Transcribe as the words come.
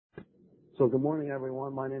So good morning,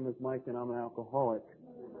 everyone. My name is Mike, and I'm an alcoholic.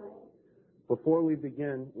 Before we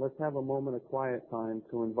begin, let's have a moment of quiet time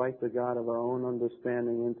to invite the God of our own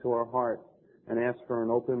understanding into our hearts and ask for an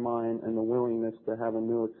open mind and the willingness to have a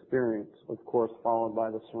new experience, of course, followed by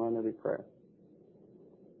the Serenity Prayer.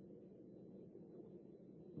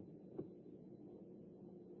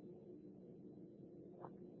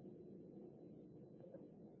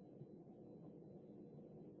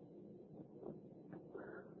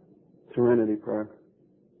 Serenity Prayer.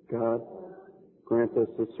 God, grant us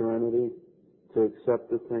the serenity to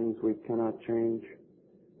accept the things we cannot change,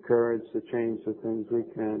 courage to change the things we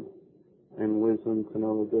can, and wisdom to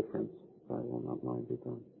know the difference. I will not mind it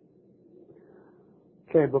done.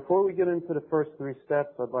 Okay, before we get into the first three steps,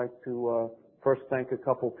 I'd like to first thank a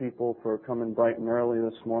couple people for coming bright and early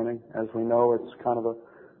this morning. As we know, it's kind of a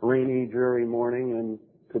rainy, dreary morning, and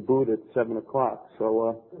to boot at 7 o'clock.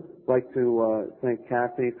 So I'd like to thank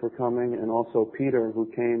Kathy for coming, and also Peter, who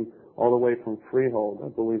came all the way from Freehold. I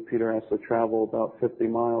believe Peter has to travel about 50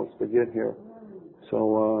 miles to get here.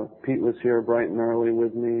 So Pete was here bright and early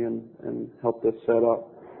with me and helped us set up.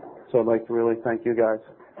 So I'd like to really thank you guys.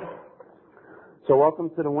 So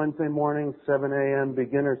welcome to the Wednesday morning 7 a.m.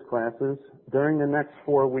 beginners classes. During the next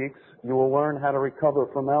 4 weeks, you will learn how to recover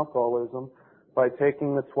from alcoholism by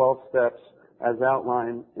taking the 12 steps as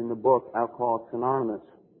outlined in the book Alcoholics Anonymous.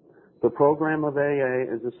 The program of AA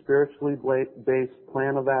is a spiritually based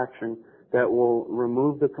plan of action that will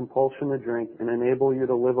remove the compulsion to drink and enable you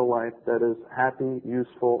to live a life that is happy,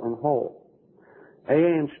 useful, and whole.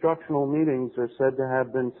 AA instructional meetings are said to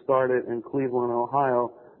have been started in Cleveland,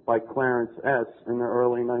 Ohio by Clarence S. in the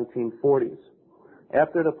early 1940s.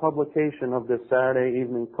 After the publication of the Saturday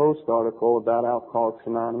Evening Post article about Alcoholics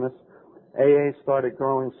Anonymous, AA started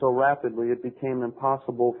growing so rapidly it became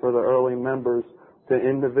impossible for the early members to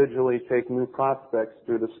individually take new prospects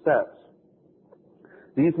through the steps.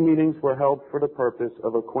 These meetings were held for the purpose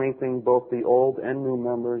of acquainting both the old and new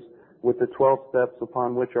members with the 12 steps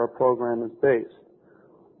upon which our program is based.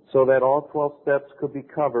 So that all 12 steps could be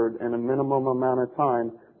covered in a minimum amount of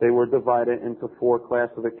time, they were divided into 4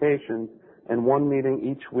 classifications, and one meeting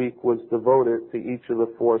each week was devoted to each of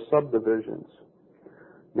the 4 subdivisions.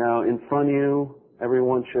 Now, in front of you,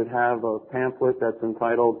 everyone should have a pamphlet that's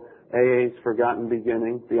entitled AA's Forgotten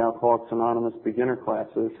Beginning, the Alcoholics Anonymous Beginner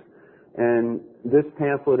Classes. And this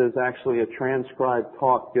pamphlet is actually a transcribed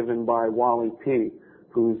talk given by Wally P.,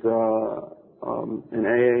 who's an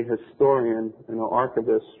AA historian and an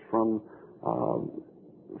archivist from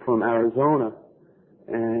Arizona.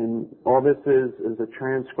 And all this is a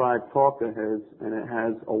transcribed talk of his, and it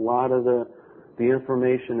has a lot of the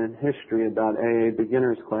information and history about AA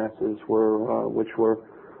beginners classes which were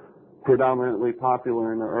predominantly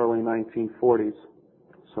popular in the early 1940s.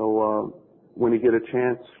 So when you get a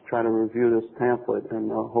chance, try to review this pamphlet, and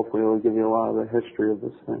hopefully it will give you a lot of the history of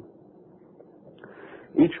this thing.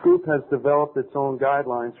 Each group has developed its own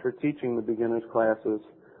guidelines for teaching the beginners classes.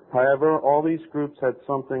 However, all these groups had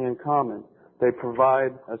something in common. They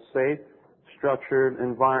provide a safe, structured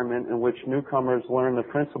environment in which newcomers learn the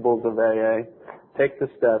principles of AA, take the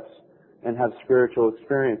steps, and have spiritual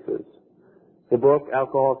experiences. The book,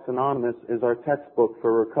 Alcoholics Anonymous, is our textbook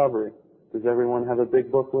for recovery. Does everyone have a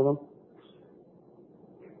big book with them?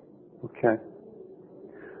 Okay.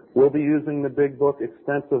 We'll be using the big book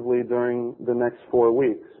extensively during the next 4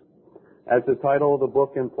 weeks. As the title of the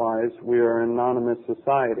book implies, we are an anonymous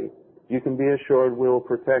society. You can be assured we will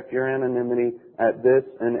protect your anonymity at this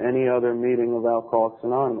and any other meeting of Alcoholics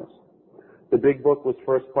Anonymous. The big book was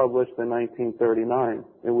first published in 1939.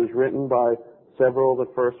 It was written by several of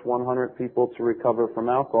the first 100 people to recover from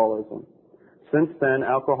alcoholism. Since then,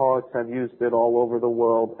 alcoholics have used it all over the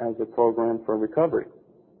world as a program for recovery.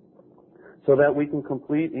 So that we can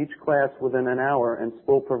complete each class within an hour and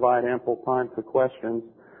still provide ample time for questions,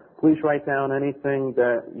 please write down anything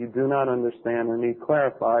that you do not understand or need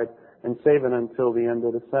clarified and save it until the end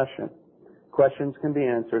of the session. Questions can be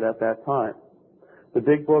answered at that time. The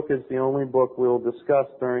big book is the only book we will discuss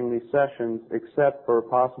during these sessions except for a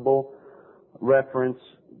possible reference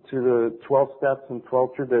to the 12 steps and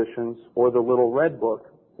 12 traditions, or the Little Red Book,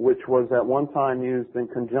 which was at one time used in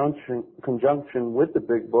conjunction with the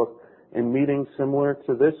big book in meetings similar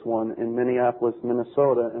to this one in Minneapolis,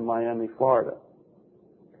 Minnesota, and Miami, Florida.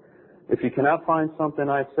 If you cannot find something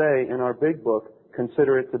I say in our big book,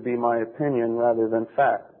 consider it to be my opinion rather than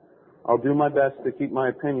fact. I'll do my best to keep my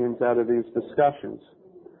opinions out of these discussions.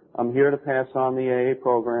 I'm here to pass on the AA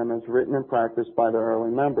program as written and practiced by the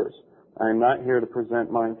early members. I am not here to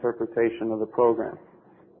present my interpretation of the program.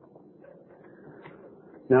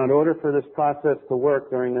 Now, in order for this process to work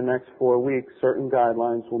during the next 4 weeks, certain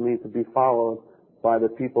guidelines will need to be followed by the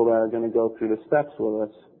people that are going to go through the steps with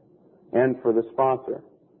us and for the sponsor.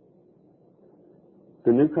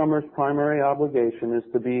 The newcomer's primary obligation is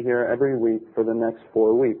to be here every week for the next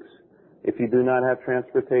 4 weeks. If you do not have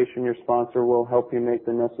transportation, your sponsor will help you make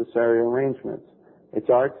the necessary arrangements. It's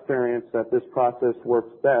our experience that this process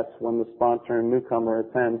works best when the sponsor and newcomer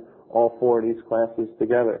attend all 4 of these classes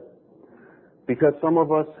together. Because some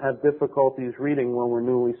of us have difficulties reading when we're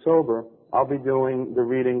newly sober, I'll be doing the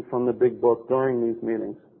reading from the big book during these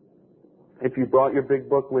meetings. If you brought your big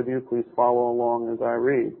book with you, please follow along as I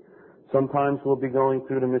read. Sometimes we'll be going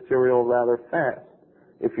through the material rather fast.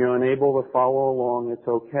 If you're unable to follow along, it's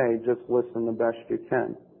okay. Just listen the best you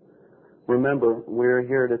can. Remember, we're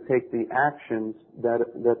here to take the actions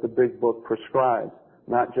that the big book prescribes,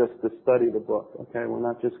 not just to study the book. Okay, we're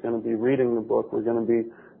not just going to be reading the book. We're going to be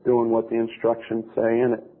doing what the instructions say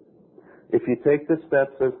in it. If you take the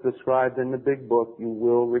steps as described in the big book, you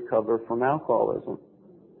will recover from alcoholism.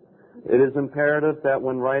 It is imperative that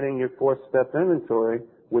when writing your 4-step inventory,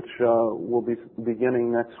 which will be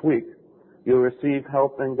beginning next week, you'll receive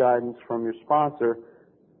help and guidance from your sponsor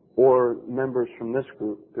or members from this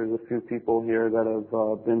group. There's a few people here that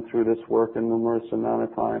have been through this work a numerous amount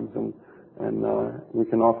of times, and we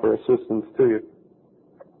can offer assistance to you.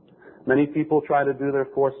 Many people try to do their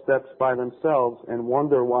 4 steps by themselves and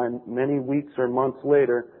wonder why many weeks or months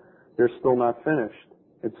later they're still not finished.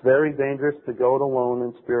 It's very dangerous to go it alone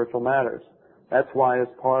in spiritual matters. That's why, as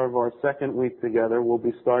part of our 2nd week together, we'll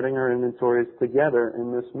be starting our inventories together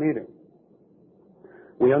in this meeting.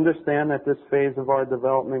 We understand that this phase of our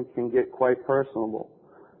development can get quite personable.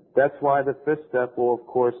 That's why the 5th step will, of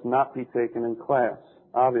course, not be taken in class,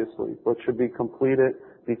 obviously, but should be completed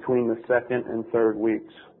between the 2nd and 3rd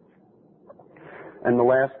weeks. And the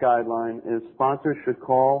last guideline is sponsors should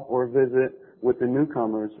call or visit with the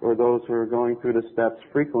newcomers or those who are going through the steps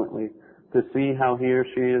frequently to see how he or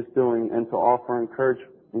she is doing and to offer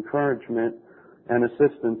encouragement and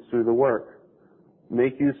assistance through the work.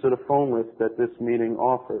 Make use of the phone list that this meeting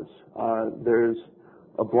offers. There's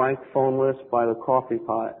a blank phone list by the coffee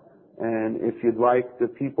pot, and if you'd like the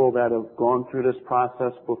people that have gone through this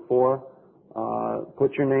process before,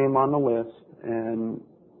 put your name on the list, and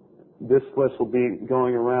this list will be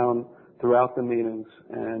going around throughout the meetings,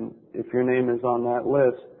 and if your name is on that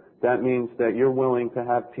list, that means that you're willing to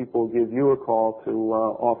have people give you a call to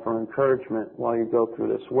offer encouragement while you go through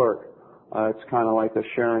this work. It's kind of like a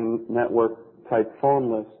sharing network type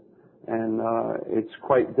phone list, and it's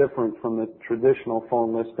quite different from the traditional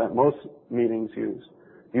phone list that most meetings use.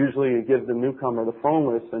 Usually you give the newcomer the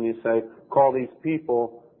phone list and you say, call these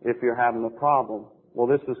people if you're having a problem. Well,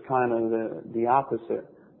 this is kind of the opposite,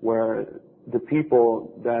 where the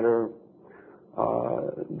people that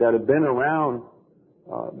have been around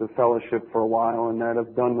the fellowship for a while and that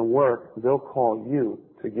have done the work, they'll call you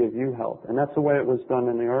to give you help. And that's the way it was done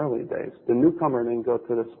in the early days. The newcomer didn't go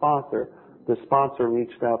to the sponsor. The sponsor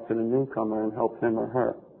reached out to the newcomer and helped him or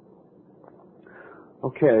her.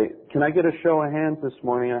 Okay, can I get a show of hands this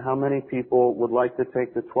morning on how many people would like to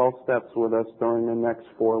take the 12 steps with us during the next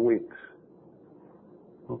 4 weeks?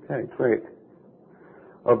 Okay, great.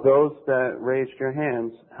 Of those that raised your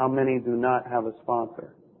hands, how many do not have a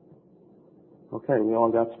sponsor? Okay, we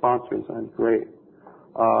all got sponsors, and great.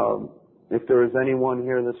 If there is anyone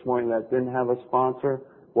here this morning that didn't have a sponsor,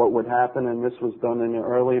 what would happen, and this was done in the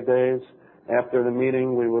early days, after the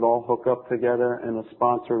meeting we would all hook up together and a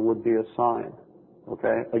sponsor would be assigned.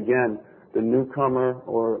 Okay, again, the newcomer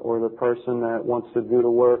or the person that wants to do the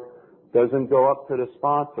work doesn't go up to the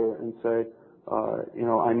sponsor and say,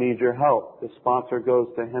 I need your help. The sponsor goes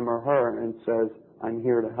to him or her and says, I'm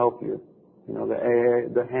here to help you.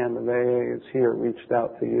 The hand of AA is here, reached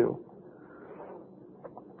out to you.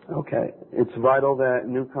 Okay, it's vital that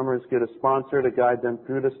newcomers get a sponsor to guide them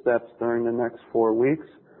through the steps during the next 4 weeks.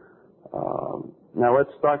 Now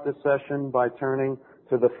let's start the session by turning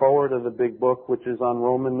to the forward of the big book, which is on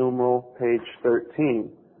Roman numeral page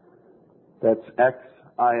 13. That's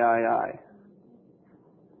XIII.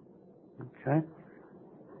 Okay.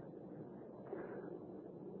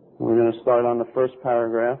 We're going to start on the first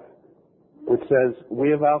paragraph, which says,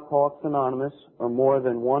 we of Alcoholics Anonymous are more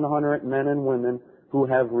than 100 men and women who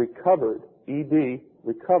have recovered,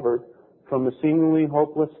 recovered, from the seemingly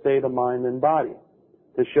hopeless state of mind and body.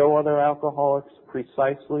 To show other alcoholics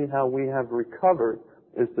precisely how we have recovered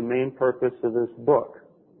is the main purpose of this book.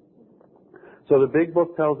 So the big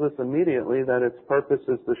book tells us immediately that its purpose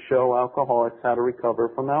is to show alcoholics how to recover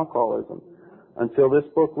from alcoholism. Until this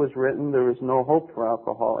book was written, there was no hope for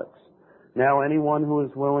alcoholics. Now anyone who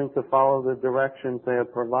is willing to follow the directions they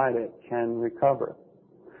have provided can recover.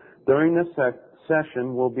 During this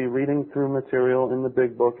session, we'll be reading through material in the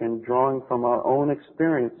Big Book and drawing from our own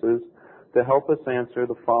experiences to help us answer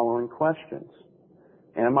the following questions.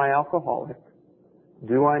 Am I alcoholic?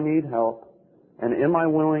 Do I need help? And am I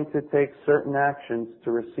willing to take certain actions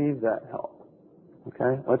to receive that help?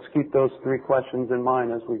 Okay? Let's keep those three questions in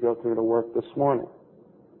mind as we go through the work this morning.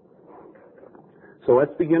 So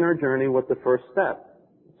let's begin our journey with the first step.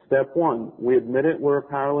 Step 1, we admit it, we're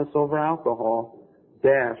powerless over alcohol,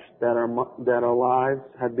 that our lives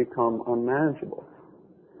had become unmanageable.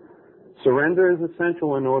 Surrender is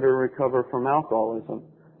essential in order to recover from alcoholism.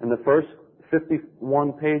 And the first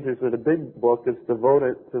 51 pages of the Big Book is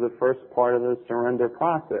devoted to the first part of the surrender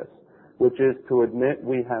process, which is to admit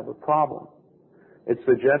we have a problem. It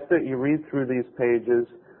suggests that you read through these pages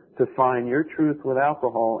to find your truth with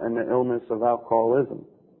alcohol and the illness of alcoholism.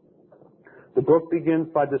 The book begins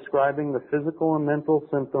by describing the physical and mental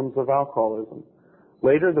symptoms of alcoholism.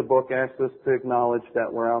 Later, the book asks us to acknowledge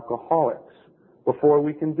that we're alcoholics. Before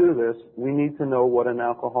we can do this, we need to know what an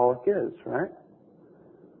alcoholic is, right?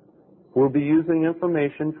 We'll be using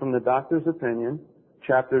information from the doctor's opinion,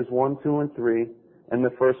 chapters 1, 2, and 3, and the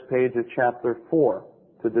first page of chapter 4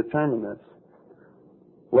 to determine this.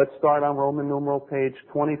 Let's start on Roman numeral page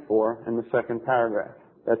 24 in the second paragraph.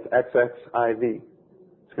 That's XXIV.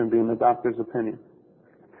 It's going to be in the doctor's opinion.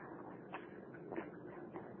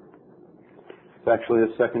 It's actually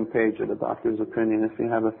the second page of the doctor's opinion if you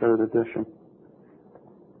have a third edition.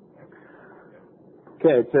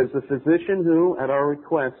 Okay, it says, the physician who, at our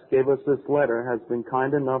request, gave us this letter has been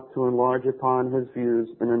kind enough to enlarge upon his views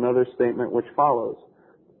in another statement which follows.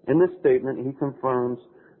 In this statement, he confirms,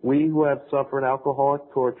 we who have suffered alcoholic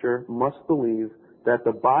torture must believe that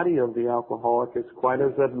the body of the alcoholic is quite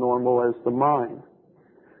as abnormal as the mind.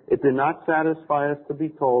 It did not satisfy us to be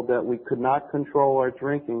told that we could not control our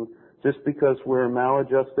drinking just because we were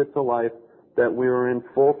maladjusted to life, that we were in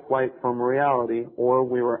full flight from reality, or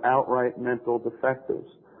we were outright mental defectives.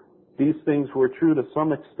 These things were true to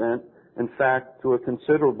some extent, in fact, to a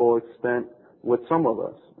considerable extent with some of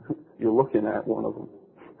us. You're looking at one of them.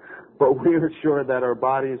 But we are sure that our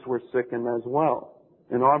bodies were sickened as well.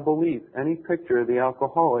 In our belief, any picture of the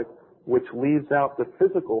alcoholic which leaves out the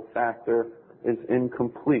physical factor is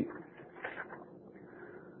incomplete.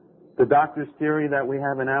 The doctor's theory that we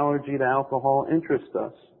have an allergy to alcohol interests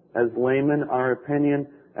us. As laymen, our opinion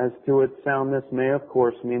as to its soundness may of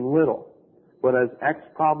course mean little. But as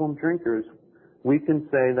ex-problem drinkers, we can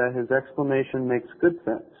say that his explanation makes good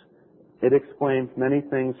sense. It explains many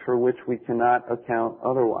things for which we cannot account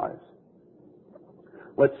otherwise.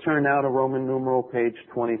 Let's turn now to Roman numeral page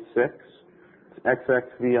 26,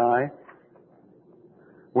 XXVI,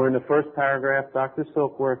 where in the first paragraph, Dr.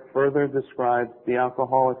 Silkworth further describes the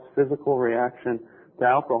alcoholic's physical reaction to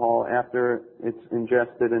alcohol after it's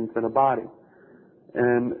ingested into the body.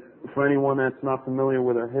 And for anyone that's not familiar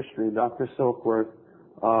with our history, Dr. Silkworth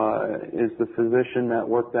is the physician that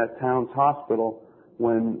worked at Towns Hospital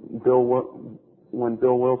when Bill Wilson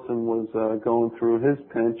was going through his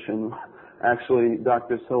pinch, and actually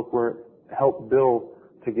Dr. Silkworth helped Bill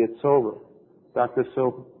to get sober. Dr.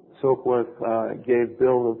 Silkworth gave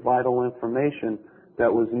Bill the vital information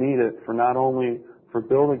that was needed for not only for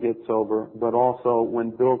Bill to get sober, but also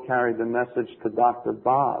when Bill carried the message to Dr.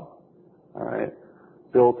 Bob. All right,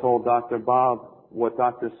 Bill told Dr. Bob what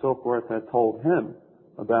Dr. Silkworth had told him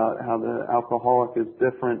about how the alcoholic is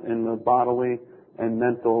different in the bodily and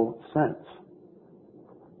mental sense.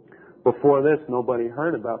 Before this, nobody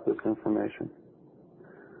heard about this information.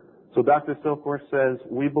 So Dr. Silkworth says,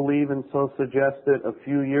 we believe and so suggested a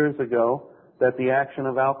few years ago that the action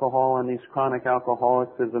of alcohol on these chronic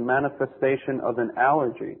alcoholics is a manifestation of an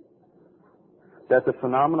allergy, that the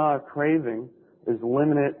phenomena of craving is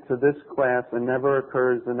limited to this class and never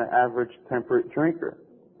occurs in the average temperate drinker.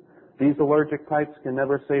 These allergic types can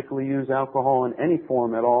never safely use alcohol in any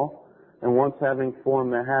form at all, and once having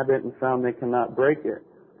formed the habit and found they cannot break it,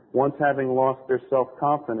 once having lost their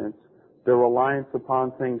self-confidence, their reliance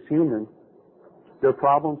upon things human, their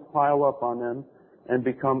problems pile up on them and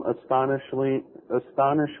become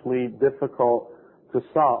astonishingly difficult to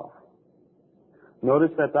solve.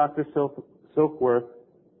 Notice that Dr. Silkworth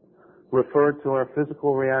referred to our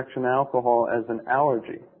physical reaction to alcohol as an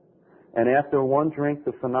allergy, and after one drink,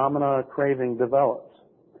 the phenomena of craving develops.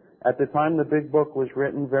 At the time the Big Book was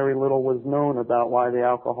written, very little was known about why the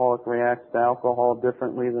alcoholic reacts to alcohol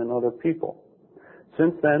differently than other people.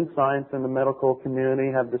 Since then, science and the medical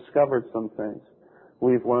community have discovered some things.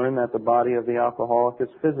 We've learned that the body of the alcoholic is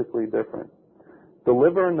physically different. The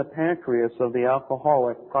liver and the pancreas of the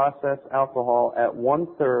alcoholic process alcohol at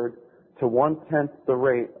 1/3 to 1/10 the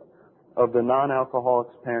rate of the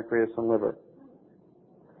non-alcoholic's pancreas and liver.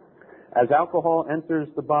 As alcohol enters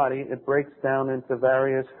the body, it breaks down into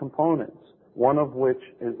various components, one of which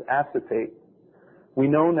is acetate. We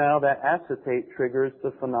know now that acetate triggers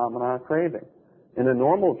the phenomenon of craving. In a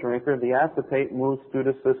normal drinker, the acetate moves through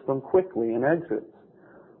the system quickly and exits.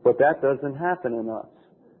 But that doesn't happen in us.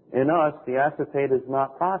 In us, the acetate is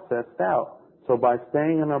not processed out. So by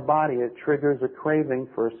staying in our body, it triggers a craving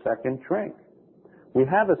for a second drink. We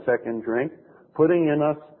have a second drink, putting in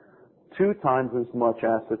us 2 times as much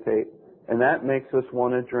acetate. And that makes us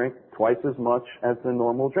want to drink twice as much as the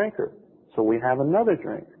normal drinker. So we have another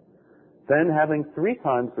drink. Then having 3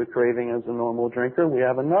 times the craving as a normal drinker, we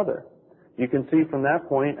have another. You can see from that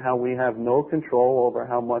point how we have no control over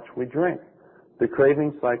how much we drink. The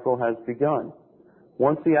craving cycle has begun.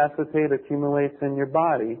 Once the acetate accumulates in your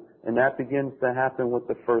body, and that begins to happen with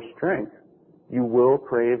the first drink, you will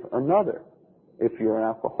crave another if you're an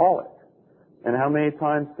alcoholic. And how many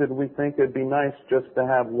times did we think it'd be nice just to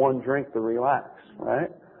have 1 drink to relax,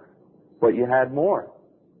 right? But you had more.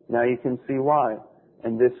 Now you can see why.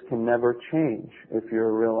 And this can never change if you're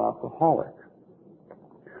a real alcoholic.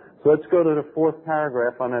 So let's go to the 4th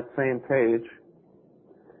paragraph on that same page.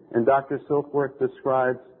 And Dr. Silkworth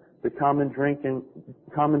describes the common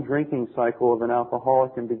drinking cycle of an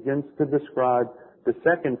alcoholic and begins to describe the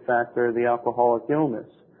second factor, the alcoholic illness.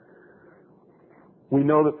 We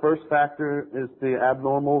know the first factor is the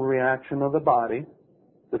abnormal reaction of the body,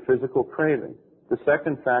 the physical craving. The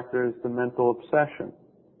second factor is the mental obsession.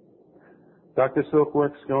 Dr.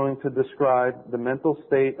 Silkworth is going to describe the mental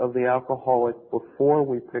state of the alcoholic before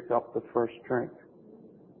we pick up the first drink.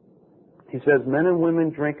 He says men and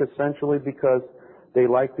women drink essentially because they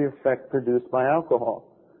like the effect produced by alcohol.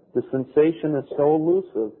 The sensation is so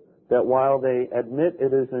elusive that while they admit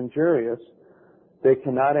it is injurious, they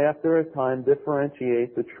cannot after a time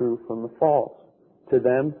differentiate the true from the false. To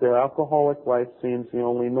them, their alcoholic life seems the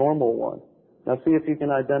only normal one. Now see if you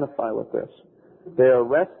can identify with this. They are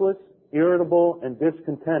restless, irritable, and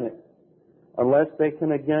discontented unless they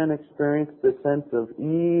can again experience the sense of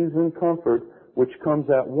ease and comfort which comes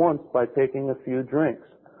at once by taking a few drinks.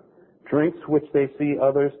 Drinks which they see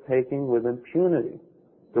others taking with impunity.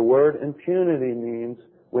 The word impunity means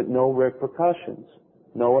with no repercussions,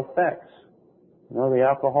 no effects. You know, the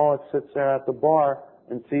alcoholic sits there at the bar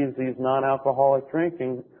and sees these non-alcoholic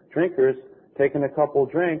drinkers taking a couple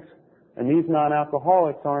drinks, and these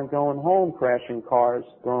non-alcoholics aren't going home crashing cars,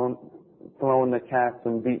 throwing the cats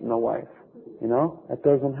and beating the wife. You know, that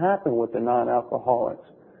doesn't happen with the non-alcoholics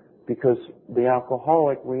because the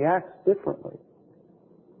alcoholic reacts differently.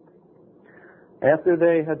 After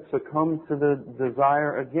they had succumbed to the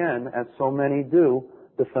desire again, as so many do,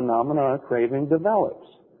 the phenomenon of craving develops.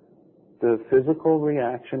 The physical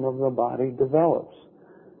reaction of the body develops.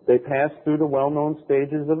 They pass through the well-known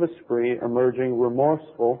stages of a spree, emerging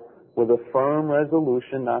remorseful with a firm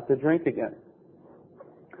resolution not to drink again.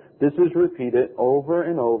 This is repeated over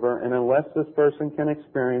and over, and unless this person can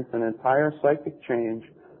experience an entire psychic change,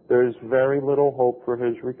 there is very little hope for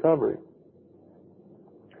his recovery.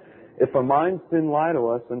 If our minds didn't lie to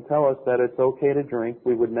us and tell us that it's okay to drink,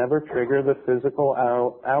 we would never trigger the physical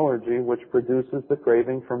allergy which produces the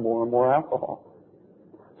craving for more and more alcohol.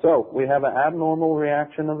 So, we have an abnormal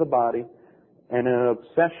reaction of the body and an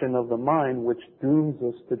obsession of the mind which dooms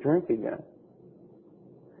us to drink again.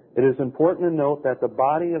 It is important to note that the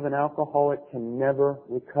body of an alcoholic can never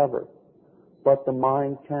recover, but the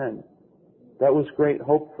mind can. That was great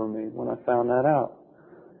hope for me when I found that out.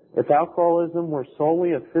 If alcoholism were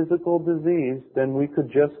solely a physical disease, then we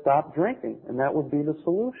could just stop drinking, and that would be the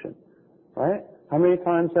solution, right? How many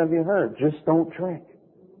times have you heard, just don't drink,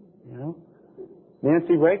 you know?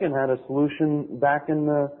 Nancy Reagan had a solution back in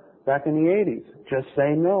the 80s. Just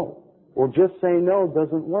say no. Well, just say no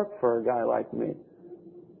doesn't work for a guy like me.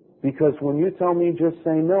 Because when you tell me just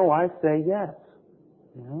say no, I say yes,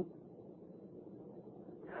 you know?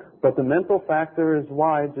 But the mental factor is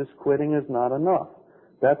why just quitting is not enough.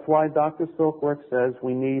 That's why Dr. Silkworth says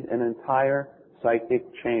we need an entire psychic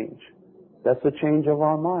change. That's a change of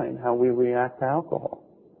our mind, how we react to alcohol.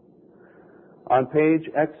 On page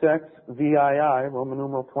XXVII, Roman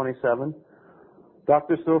numeral 27,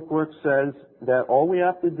 Dr. Silkworth says that all we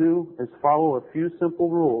have to do is follow a few simple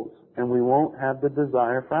rules and we won't have the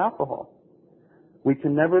desire for alcohol. We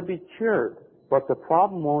can never be cured, but the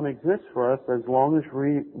problem won't exist for us as long as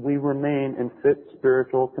we remain in fit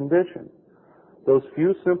spiritual condition. Those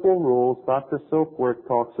few simple rules Dr. Silkworth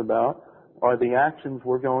talks about are the actions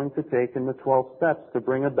we're going to take in the 12 steps to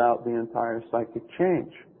bring about the entire psychic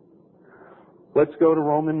change. Let's go to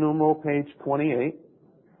Roman numeral page 28,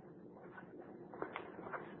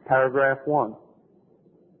 paragraph 1.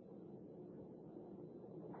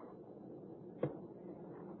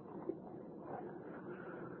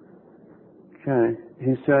 Okay,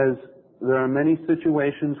 he says, there are many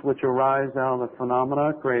situations which arise out of the phenomena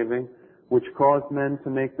of craving, which cause men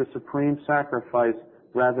to make the supreme sacrifice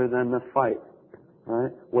rather than the fight.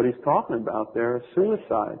 Right? What he's talking about there is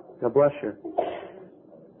suicide. God bless you.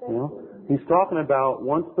 You know, he's talking about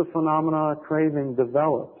once the phenomena of craving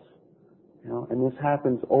develops, you know, and this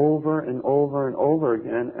happens over and over and over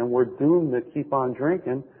again, and we're doomed to keep on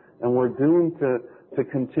drinking, and we're doomed to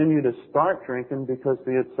continue to start drinking because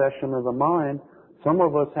the obsession of the mind. Some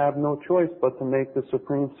of us have no choice but to make the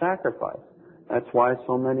supreme sacrifice. That's why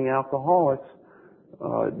so many alcoholics,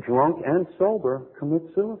 drunk and sober, commit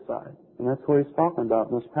suicide. And that's what he's talking about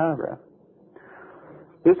in this paragraph.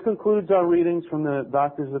 This concludes our readings from the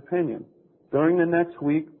doctor's opinion. During the next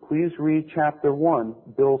week, please read chapter 1,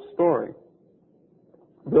 Bill's story.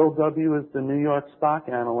 Bill W. is the New York stock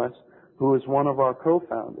analyst who is one of our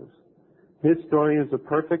co-founders. His story is a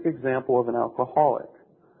perfect example of an alcoholic.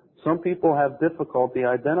 Some people have difficulty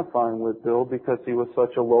identifying with Bill because he was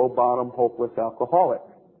such a low-bottom, hopeless alcoholic.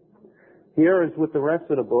 Here, as with the rest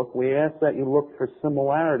of the book, we ask that you look for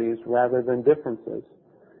similarities rather than differences.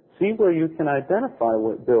 See where you can identify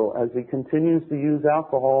with Bill as he continues to use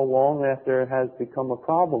alcohol long after it has become a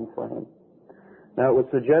problem for him. Now, it was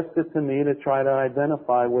suggested to me to try to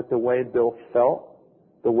identify with the way Bill felt,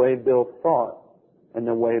 the way Bill thought, and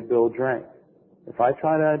the way Bill drank. If I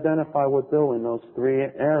try to identify with Bill in those three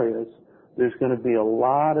areas, there's going to be a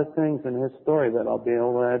lot of things in his story that I'll be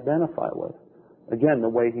able to identify with. Again, the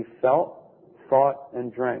way he felt, thought,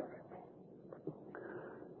 and drank.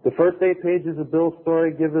 The first 8 pages of Bill's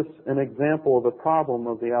story give us an example of the problem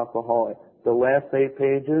of the alcoholic. The last 8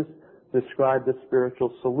 pages describe the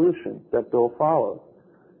spiritual solution that Bill followed.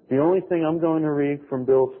 The only thing I'm going to read from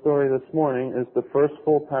Bill's story this morning is the first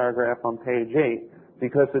full paragraph on page 8,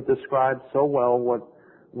 because it describes so well what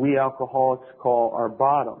we alcoholics call our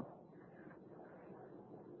bottom.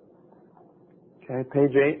 Okay,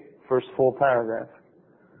 page 8, first full paragraph.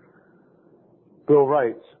 Bill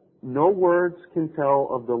writes, "No words can tell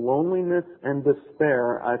of the loneliness and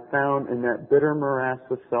despair I found in that bitter morass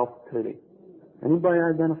of self-pity." Anybody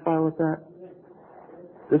identify with that?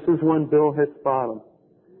 This is when Bill hits bottom.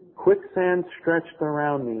 Quicksand stretched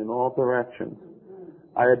around me in all directions.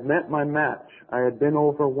 I had met my match. I had been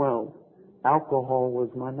overwhelmed. Alcohol was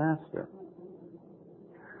my master.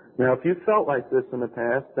 Now, if you felt like this in the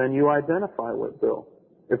past, then you identify with Bill.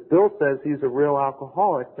 If Bill says he's a real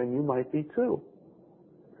alcoholic, then you might be too.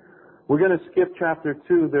 We're going to skip chapter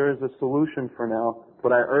 2. There is a solution for now,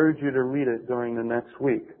 but I urge you to read it during the next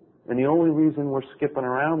week. And the only reason we're skipping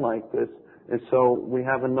around like this is so we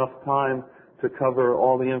have enough time to cover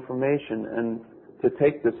all the information and to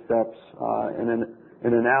take the steps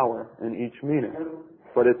in an hour in each meeting.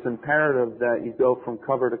 But it's imperative that you go from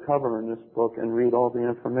cover to cover in this book and read all the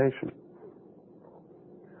information.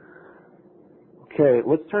 Okay,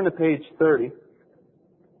 let's turn to page 30.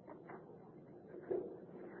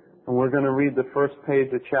 And we're going to read the first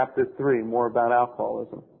page of chapter 3, more about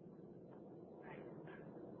alcoholism.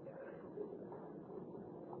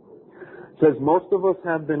 It says, most of us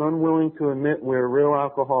have been unwilling to admit we're real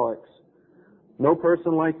alcoholics. No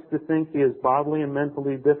person likes to think he is bodily and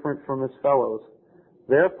mentally different from his fellows.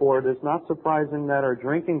 Therefore, it is not surprising that our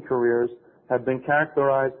drinking careers have been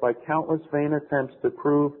characterized by countless vain attempts to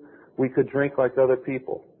prove we could drink like other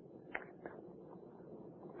people.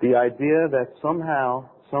 The idea that somehow,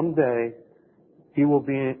 someday, he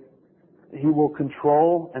will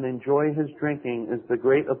control and enjoy his drinking is the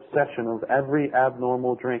great obsession of every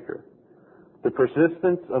abnormal drinker. The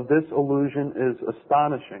persistence of this illusion is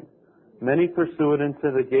astonishing. Many pursue it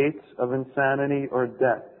into the gates of insanity or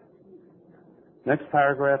death. Next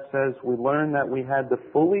paragraph says, we learn that we had to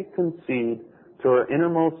fully concede to our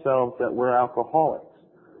innermost selves that we're alcoholics.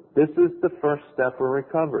 This is the first step of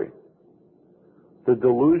recovery. The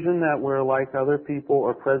delusion that we're like other people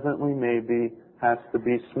or presently may be has to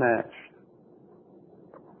be smashed.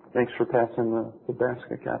 Thanks for passing the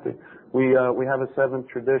basket, Kathy. We have a 7th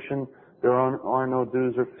tradition. There are no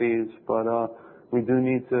dues or fees, but we do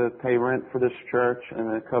need to pay rent for this church,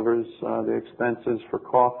 and it covers the expenses for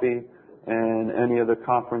coffee and any of the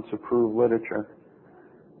conference-approved literature.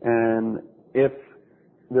 And if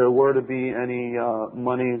there were to be any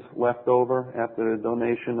monies left over after the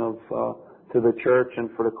donation to the church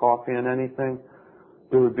and for the coffee and anything,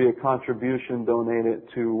 there would be a contribution donated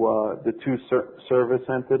to the two service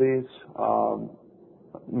entities,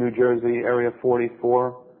 New Jersey Area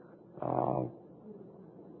 44,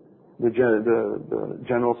 the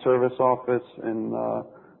General Service Office in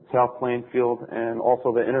South Plainfield, and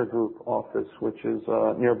also the Intergroup office, which is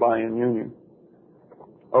nearby in Union.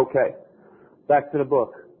 Okay, back to the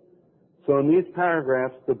book. So in these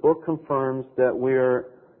paragraphs, the book confirms that we are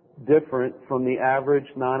different from the average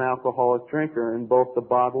non-alcoholic drinker in both the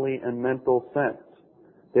bodily and mental sense.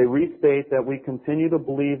 They restate that we continue to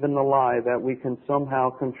believe in the lie that we can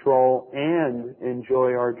somehow control and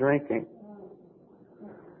enjoy our drinking.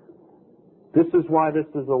 This is why this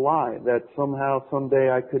is a lie, that somehow,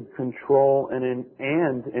 someday I could control and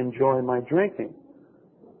enjoy my drinking.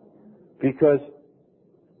 Because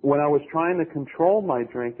when I was trying to control my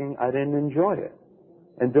drinking, I didn't enjoy it.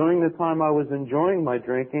 And during the time I was enjoying my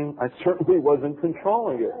drinking, I certainly wasn't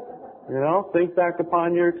controlling it. You know, think back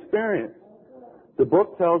upon your experience. The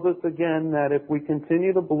book tells us again that if we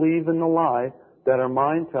continue to believe in the lie that our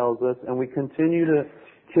mind tells us, and we continue to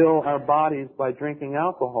kill our bodies by drinking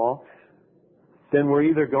alcohol, then we're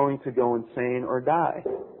either going to go insane or die.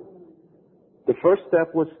 The first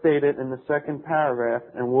step was stated in the second paragraph,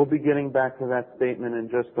 and we'll be getting back to that statement in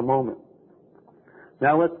just a moment.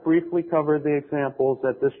 Now let's briefly cover the examples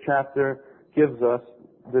that this chapter gives us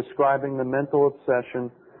describing the mental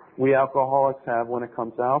obsession we alcoholics have when it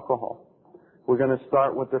comes to alcohol. We're going to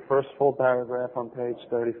start with the first full paragraph on page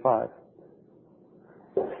 35.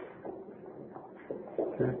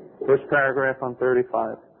 Okay. First paragraph on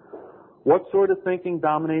 35. What sort of thinking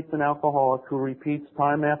dominates an alcoholic who repeats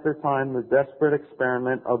time after time the desperate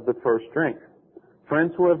experiment of the first drink?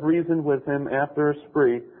 Friends who have reasoned with him after a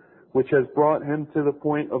spree, which has brought him to the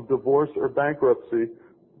point of divorce or bankruptcy,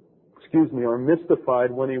 are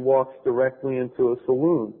mystified when he walks directly into a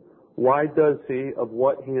saloon. Why does he of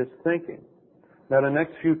what he is thinking? Now the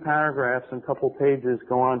next few paragraphs and couple pages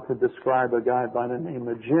go on to describe a guy by the name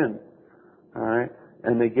of Jim. All right,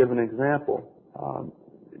 and they give an example.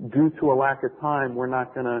 Due to a lack of time, we're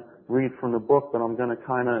not going to read from the book, but I'm going to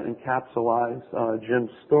kind of encapsulate Jim's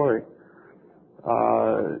story.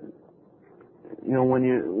 You know, when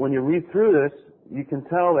you read through this, you can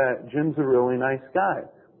tell that Jim's a really nice guy.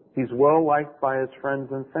 He's well liked by his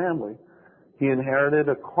friends and family. He inherited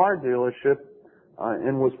a car dealership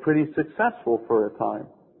and was pretty successful for a time.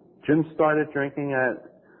 Jim started drinking at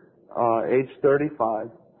age 35,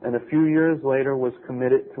 and a few years later was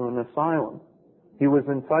committed to an asylum. He was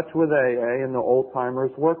in touch with AA, and the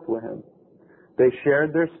old-timers worked with him. They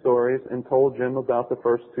shared their stories and told Jim about the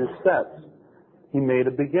first two steps. He made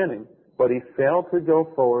a beginning, but he failed to go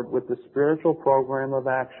forward with the spiritual program of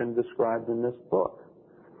action described in this book.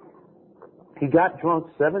 He got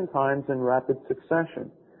drunk 7 times in rapid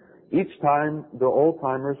succession. Each time, the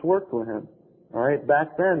old-timers worked with him. All right,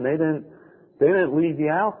 back then they didn't leave you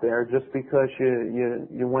out there just because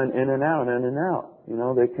you went in and out, in and out. You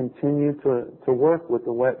know, they continued to work with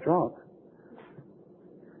the wet drunk.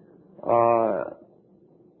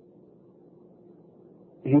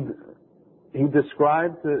 Jim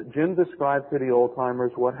described to the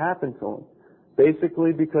old-timers what happened to him.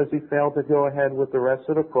 Basically, because he failed to go ahead with the rest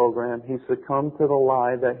of the program, he succumbed to the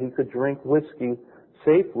lie that he could drink whiskey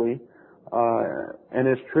safely, and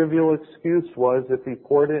his trivial excuse was if he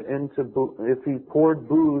poured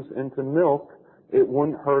booze into milk, it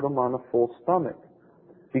wouldn't hurt him on a full stomach.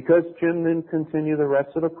 Because Jim didn't continue the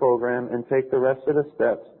rest of the program and take the rest of the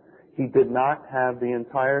steps, he did not have the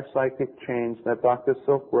entire psychic change that Dr.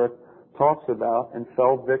 Silkworth talks about and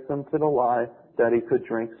fell victim to the lie that he could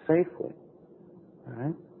drink safely. All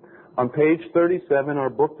right? On page 37, our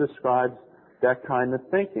book describes that kind of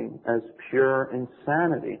thinking as pure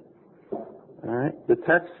insanity. All right? The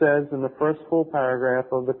text says in the first full paragraph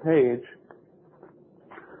of the page,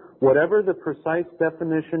 whatever the precise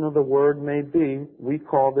definition of the word may be, we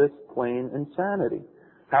call this plain insanity.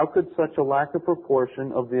 How could such a lack of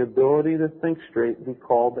proportion of the ability to think straight be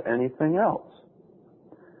called anything else?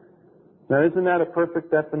 Now, isn't that a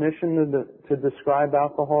perfect definition to describe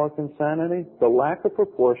alcoholic insanity? The lack of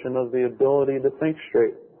proportion of the ability to think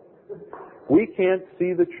straight. We can't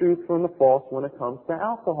see the truth from the false when it comes to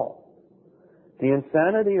alcohol. The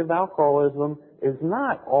insanity of alcoholism is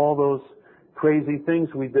not all those crazy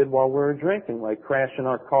things we did while we were drinking, like crashing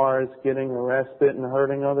our cars, getting arrested, and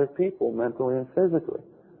hurting other people mentally and physically.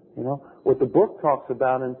 You know, what the book talks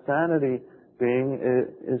about insanity being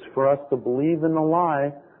is for us to believe in the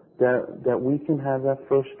lie that we can have that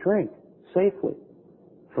first drink safely.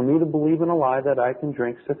 For me to believe in a lie that I can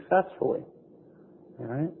drink successfully. All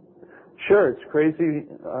right? Sure, it's crazy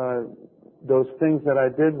those things that I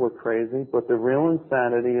did were crazy, but the real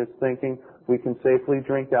insanity is thinking we can safely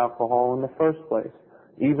drink alcohol in the first place,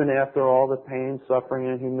 even after all the pain, suffering,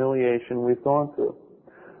 and humiliation we've gone through.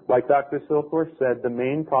 Like Dr. Silkworth said, the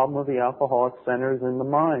main problem of the alcoholic centers in the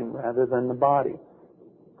mind rather than the body.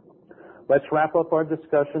 Let's wrap up our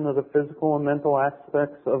discussion of the physical and mental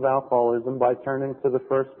aspects of alcoholism by turning to the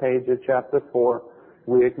first page of chapter 4,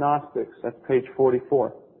 We Agnostics. That's page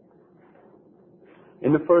 44.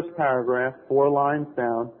 In the first paragraph, 4 lines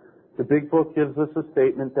down, the Big Book gives us a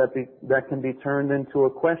statement that can be turned into a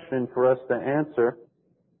question for us to answer.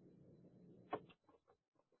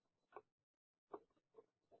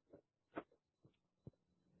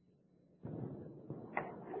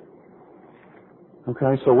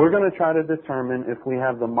 Okay, so we're going to try to determine if we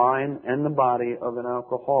have the mind and the body of an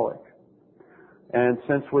alcoholic. And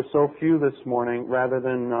since we're so few this morning, rather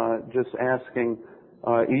than just asking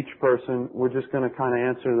each person, we're just going to kind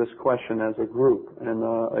of answer this question as a group, and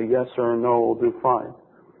a yes or a no will do fine.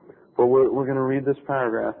 But we're going to read this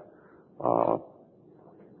paragraph.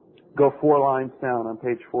 Go 4 lines down on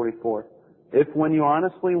page 44. If when you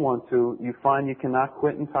honestly want to, you find you cannot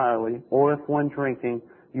quit entirely, or if when drinking,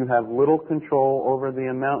 you have little control over the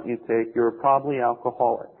amount you take, you're probably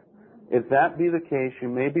alcoholic. If that be the case, you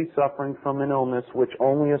may be suffering from an illness which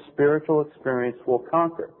only a spiritual experience will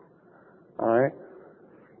conquer. Alright?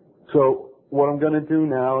 So, what I'm going to do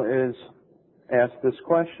now is ask this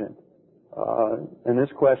question. And this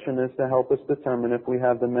question is to help us determine if we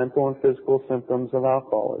have the mental and physical symptoms of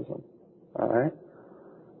alcoholism. Alright?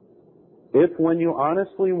 If when you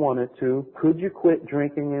honestly wanted to, could you quit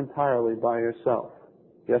drinking entirely by yourself?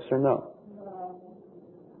 Yes or no? No.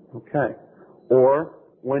 Okay. Or,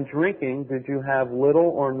 when drinking, did you have little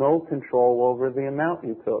or no control over the amount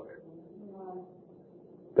you took? No.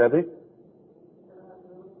 Debbie?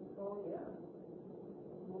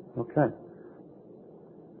 Okay.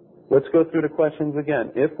 Let's go through the questions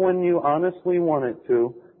again. If when you honestly wanted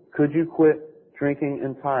to, could you quit drinking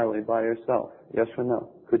entirely by yourself? Yes or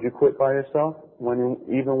no? Could you quit by yourself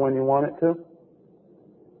even when you wanted to?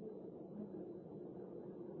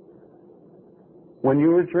 When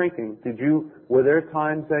you were drinking, were there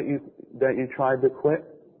times that you tried to quit?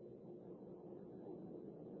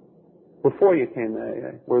 Before you came to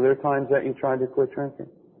AA, were there times that you tried to quit drinking?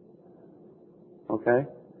 Okay.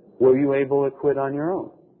 Were you able to quit on your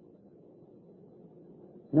own?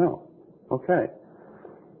 No. Okay.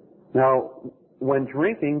 Now, when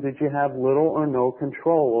drinking, did you have little or no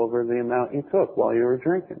control over the amount you took while you were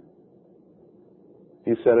drinking?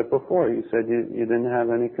 You said it before. You said you didn't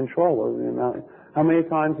have any control over the amount. How many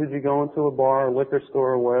times did you go into a bar or liquor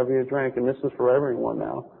store or wherever you drank, and this is for everyone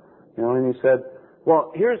now, and you said,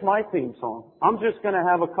 well, here's my theme song. I'm just going to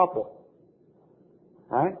have a couple.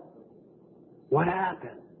 Right? What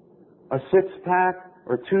happened? A 6-pack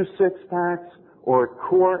or 2 6-packs or a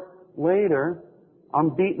quart later, I'm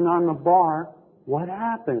beating on the bar. What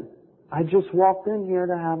happened? I just walked in here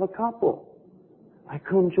to have a couple. I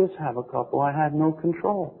couldn't just have a couple. I had no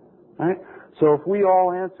control. Right? So if we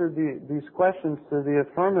all answered these questions to the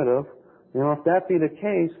affirmative, if that be the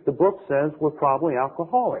case, the book says we're probably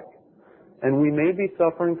alcoholic. And we may be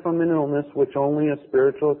suffering from an illness which only a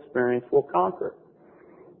spiritual experience will conquer.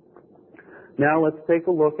 Now let's take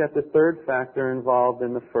a look at the third factor involved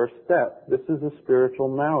in the first step. This is a spiritual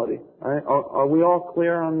malady. All right? Are we all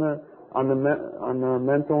clear on the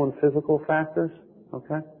mental and physical factors?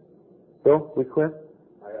 Okay. Bill, we clear?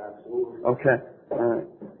 Absolutely. Okay. All right.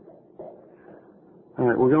 All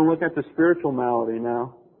right. We're going to look at the spiritual malady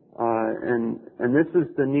now, and this is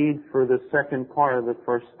the need for the second part of the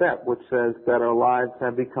first step, which says that our lives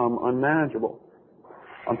have become unmanageable.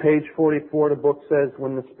 On page 44, the book says,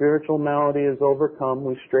 when the spiritual malady is overcome,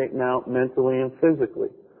 we straighten out mentally and physically.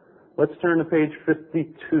 Let's turn to page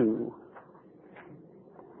 52.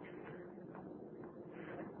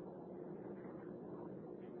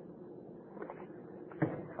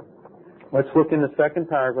 Let's look in the second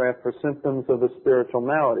paragraph for symptoms of the spiritual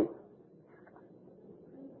malady.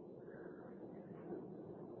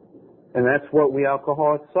 And that's what we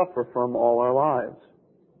alcoholics suffer from all our lives.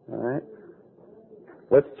 All right?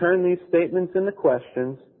 Let's turn these statements into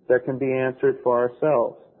questions that can be answered for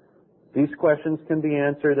ourselves. These questions can be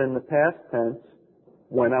answered in the past tense,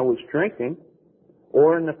 when I was drinking,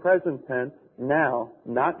 or in the present tense, now,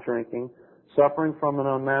 not drinking, suffering from an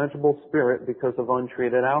unmanageable spirit because of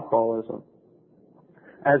untreated alcoholism.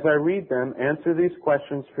 As I read them, answer these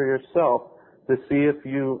questions for yourself to see if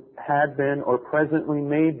you had been or presently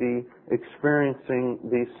may be experiencing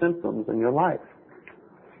these symptoms in your life.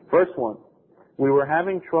 First one, we were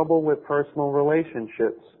having trouble with personal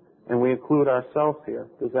relationships, And we include ourselves here.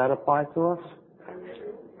 Does that apply to us?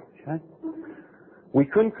 Okay. We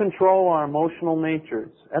couldn't control our emotional natures.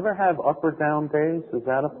 Ever have up or down days? Does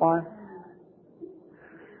that apply?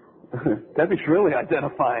 Debbie's really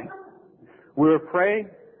identifying. We were prey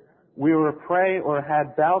or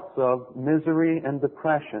had bouts of misery and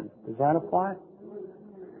depression. Does that apply?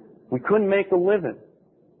 We couldn't make a living.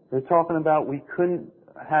 They're talking about we couldn't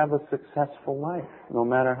have a successful life, no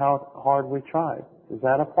matter how hard we tried. Does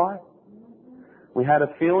that apply? We had a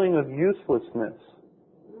feeling of uselessness.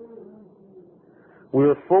 We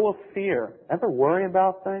were full of fear. Ever worry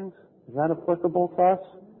about things? Is that applicable to us?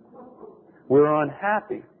 We were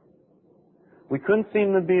unhappy. We couldn't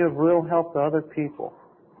seem to be of real help to other people.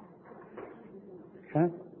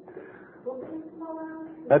 Okay?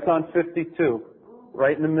 That's on 52,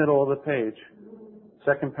 right in the middle of the page.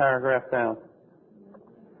 Second paragraph down.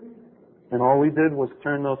 And all we did was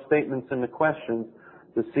turn those statements into questions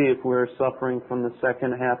to see if we were suffering from the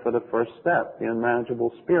second half of the first step, the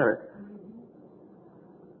unmanageable spirit.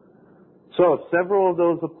 So if several of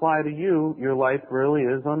those apply to you, your life really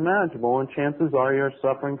is unmanageable, and chances are you're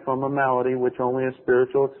suffering from a malady which only a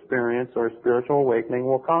spiritual experience or a spiritual awakening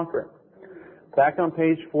will conquer. Back on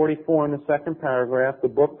page 44 in the second paragraph, the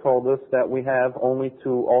book told us that we have only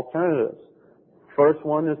two alternatives. First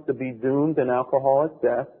one is to be doomed in alcoholic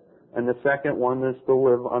death, and the second one is to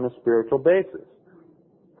live on a spiritual basis.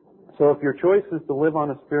 So if your choice is to live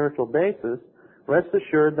on a spiritual basis, rest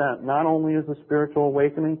assured that not only is a spiritual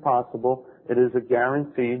awakening possible, it is a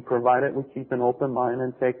guarantee, provided we keep an open mind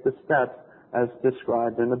and take the steps as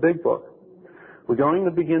described in the big book. We're going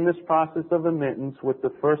to begin this process of admittance with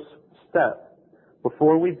the first step.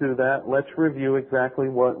 Before we do that, let's review exactly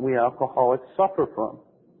what we alcoholics suffer from.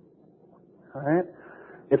 All right?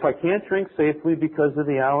 If I can't drink safely because of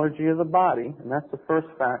the allergy of the body, and that's the first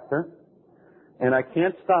factor, and I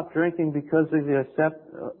can't stop drinking because of the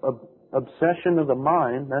obsession of the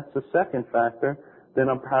mind, that's the second factor, then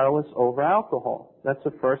I'm powerless over alcohol. That's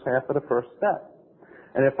the first half of the first step.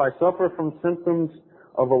 And if I suffer from symptoms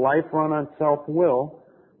of a life run on self-will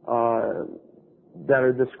that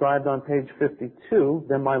are described on page 52,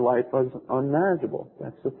 then my life is unmanageable.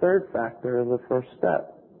 That's the third factor of the first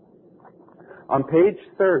step. On page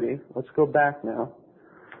 30, let's go back now,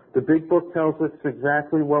 the big book tells us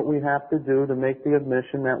exactly what we have to do to make the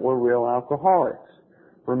admission that we're real alcoholics.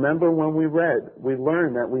 Remember when we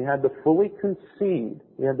learned that we had to fully concede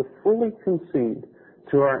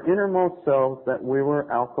to our innermost selves that we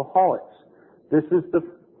were alcoholics. This is the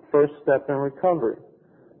first step in recovery.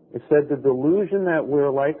 It said the delusion that we're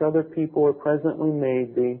like other people are presently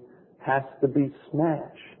made be has to be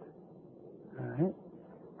smashed. All right?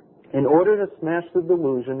 In order to smash the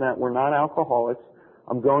delusion that we're not alcoholics,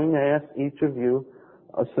 I'm going to ask each of you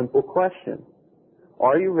a simple question.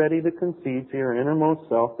 Are you ready to concede to your innermost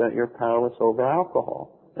self that you're powerless over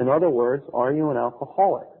alcohol? In other words, are you an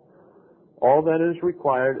alcoholic? All that is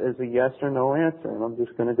required is a yes or no answer, and I'm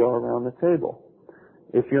just going to go around the table.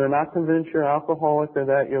 If you're not convinced you're alcoholic or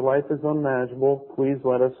that your life is unmanageable, please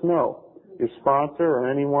let us know. Your sponsor or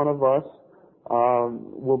any one of us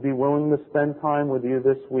will be willing to spend time with you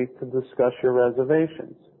this week to discuss your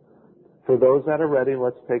reservations. For those that are ready,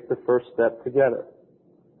 let's take the first step together.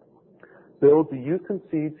 Bill, do you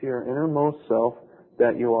concede to your innermost self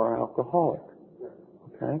that you are alcoholic?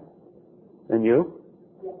 Okay. And you?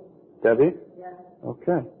 Yes. Debbie? Yes.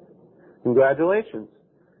 Okay. Congratulations.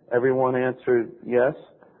 Everyone answered yes,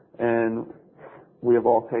 and we have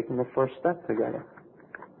all taken the first step together.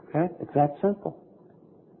 Okay? It's that simple.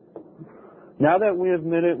 Now that we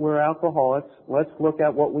admitted we're alcoholics, let's look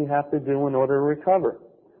at what we have to do in order to recover.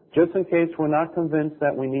 Just in case we're not convinced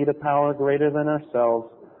that we need a power greater than ourselves,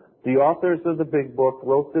 the authors of the big book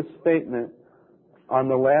wrote this statement on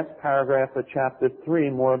the last paragraph of chapter 3,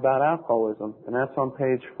 more about alcoholism, and that's on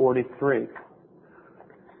page 43.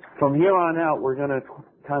 From here on out, we're going to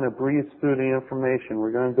kind of breeze through the information.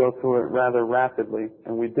 We're going to go through it rather rapidly,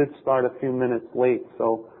 and we did start a few minutes late,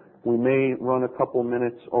 so we may run a couple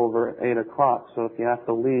minutes over 8 o'clock, so if you have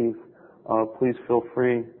to leave, please feel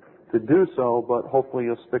free to do so, but hopefully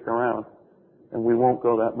you'll stick around, and we won't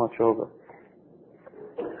go that much over.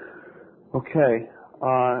 Okay,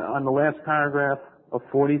 on the last paragraph of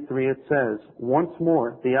 43 it says, once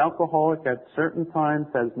more, the alcoholic at certain times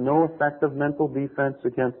has no effective mental defense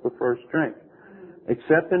against the first drink.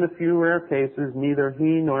 Except in a few rare cases, neither he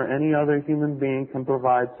nor any other human being can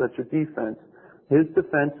provide such a defense. His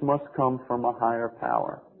defense must come from a higher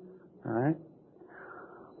power. All right?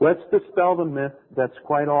 Let's dispel the myth that's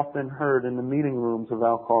quite often heard in the meeting rooms of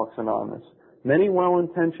Alcoholics Anonymous. Many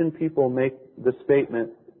well-intentioned people make the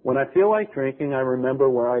statement, When I feel like drinking, I remember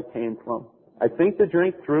where I came from. I think to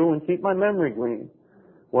drink through and keep my memory green.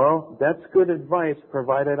 Well, that's good advice,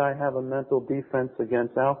 provided I have a mental defense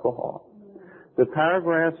against alcohol. The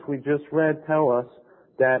paragraphs we just read tell us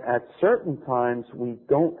that at certain times we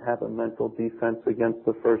don't have a mental defense against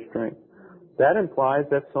the first drink. That implies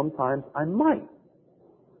that sometimes I might.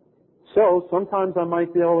 So sometimes I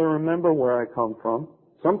might be able to remember where I come from.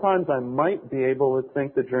 Sometimes I might be able to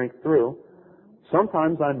think the drink through.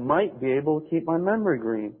 Sometimes I might be able to keep my memory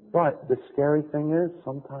green. But the scary thing is,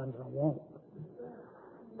 sometimes I won't.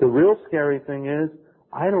 The real scary thing is,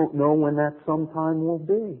 I don't know when that sometime will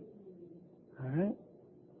be. Alright?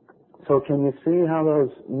 So can you see how those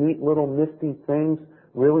neat little nifty things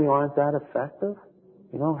really aren't that effective?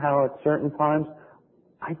 You know, how at certain times,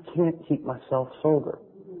 I can't keep myself sober.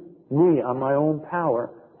 Me, on my own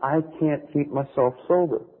power, I can't keep myself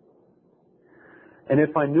sober. And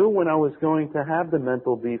if I knew when I was going to have the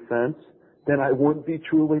mental defense, then I wouldn't be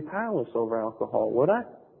truly powerless over alcohol, would I?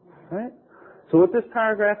 Right? So what this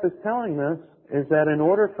paragraph is telling us is that in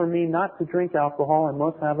order for me not to drink alcohol, I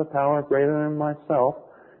must have a power greater than myself.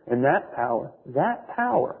 And that power,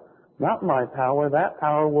 not my power, that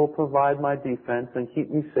power will provide my defense and keep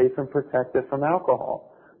me safe and protected from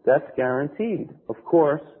alcohol. That's guaranteed, of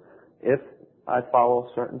course, if I follow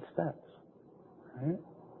certain steps. Right?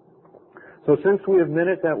 So since we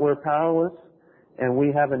admitted that we're powerless and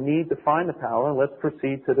we have a need to find the power, let's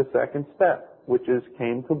proceed to the second step, which is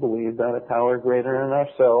came to believe that a power greater than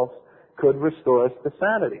ourselves could restore us to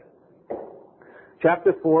sanity.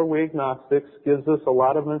 Chapter 4, We Agnostics, gives us a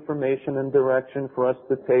lot of information and direction for us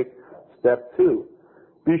to take step 2.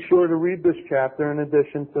 Be sure to read this chapter in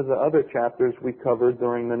addition to the other chapters we covered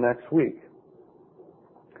during the next week.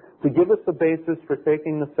 To give us the basis for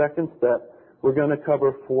taking the second step, we're going to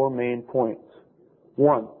cover 4 main points.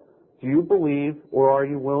 1, do you believe or are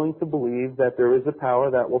you willing to believe that there is a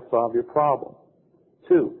power that will solve your problem?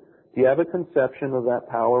 2, do you have a conception of that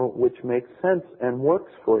power which makes sense and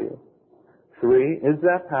works for you? 3, is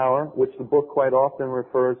that power, which the book quite often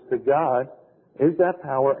refers to God, is that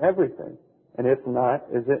power everything? And if not,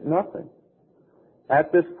 is it nothing?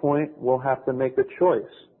 At this point, we'll have to make a choice.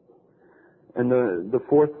 And the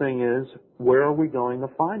 4th thing is, where are we going to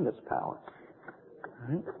find this power?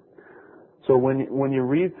 Right? So when you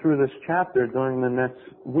read through this chapter during the next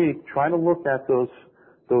week, try to look at those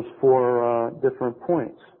 4 different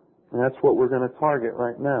points. And that's what we're going to target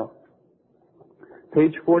right now.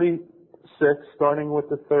 Page 46, starting with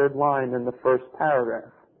the 3rd line in the first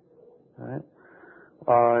paragraph. Right?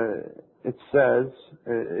 It says,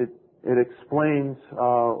 it explains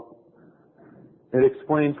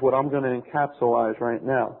what I'm going to encapsulate right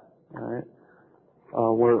now. All right?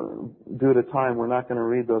 Due to time, we're not going to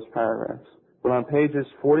read those paragraphs. But on pages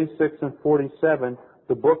 46 and 47,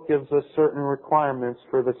 the book gives us certain requirements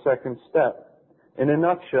for the second step. In a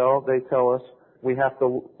nutshell, they tell us we have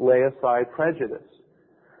to lay aside prejudice.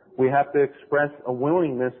 We have to express a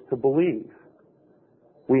willingness to believe.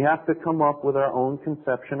 We have to come up with our own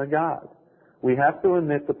conception of God. We have to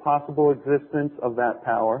admit the possible existence of that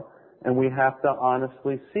power, and we have to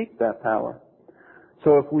honestly seek that power.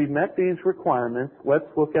 So if we've met these requirements, let's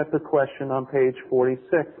look at the question on page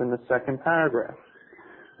 46 in the second paragraph.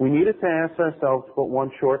 We needed to ask ourselves but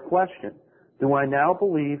one short question. Do I now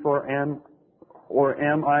believe or am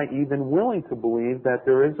I even willing to believe that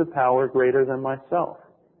there is a power greater than myself?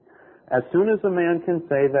 As soon as a man can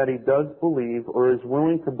say that he does believe or is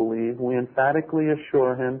willing to believe, we emphatically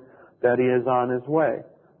assure him that he is on his way.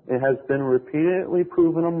 It has been repeatedly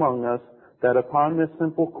proven among us that upon this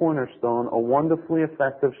simple cornerstone, a wonderfully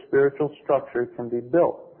effective spiritual structure can be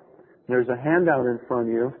built. There's a handout in front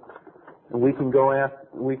of you, and we can go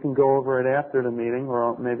over it after the meeting,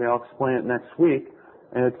 or maybe I'll explain it next week,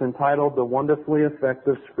 and it's entitled The Wonderfully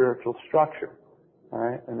Effective Spiritual Structure. All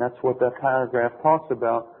right, and that's what that paragraph talks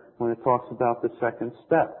about when it talks about the second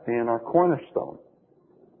step, being our cornerstone.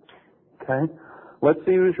 Okay? Let's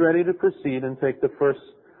see who's ready to proceed and take the first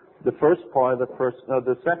part of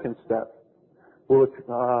the second step. All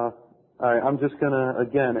right, I'm just going to,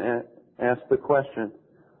 again, ask the question.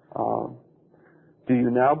 Do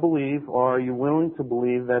you now believe, or are you willing to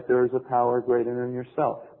believe that there is a power greater than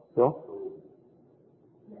yourself? Bill?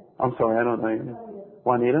 I'm sorry, I don't know your name.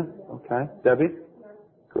 Juanita? Okay. Debbie?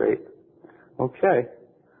 Great. Okay.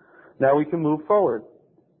 Now we can move forward.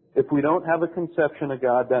 If we don't have a conception of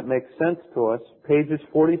God that makes sense to us, pages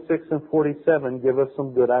 46 and 47 give us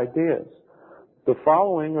some good ideas. The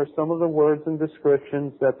following are some of the words and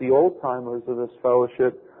descriptions that the old-timers of this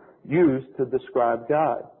fellowship used to describe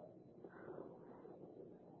God.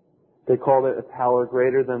 They called it a power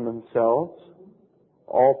greater than themselves,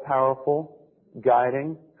 all-powerful,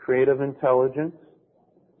 guiding, creative intelligence,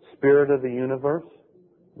 spirit of the universe,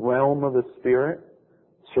 realm of the spirit,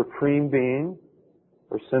 supreme being,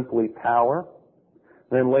 or simply power.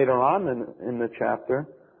 Then later on in the chapter,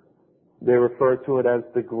 they refer to it as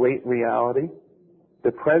the great reality,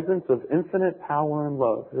 the presence of infinite power and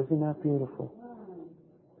love. Isn't that beautiful?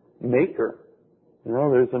 Maker.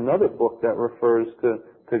 There's another book that refers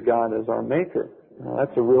to God as our Maker.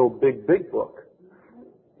 That's a real big, big book.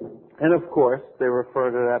 And of course, they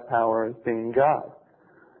refer to that power as being God.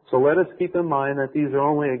 So let us keep in mind that these are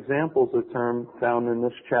only examples of terms found in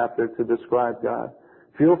this chapter to describe God.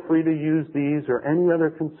 Feel free to use these or any other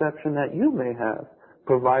conception that you may have,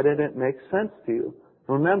 provided it makes sense to you.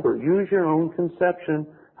 Remember, use your own conception,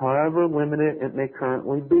 however limited it may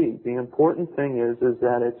currently be. The important thing is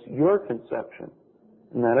that it's your conception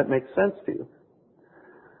and that it makes sense to you.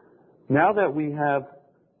 Now that we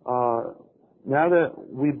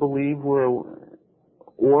believe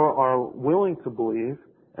or are willing to believe,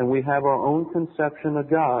 and we have our own conception of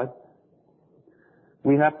God,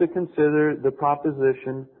 we have to consider the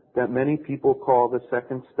proposition that many people call the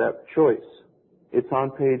second step choice. It's on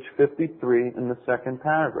page 53 in the second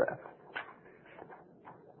paragraph.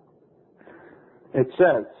 It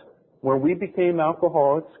says, when we became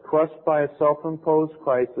alcoholics, crushed by a self-imposed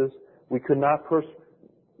crisis, we could not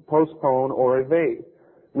postpone or evade.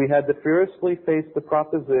 We had to fiercely face the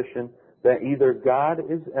proposition that either God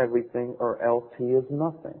is everything or else He is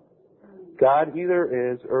nothing. God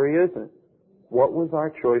either is or He isn't. What was our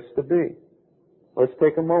choice to be? Let's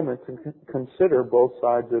take a moment to consider both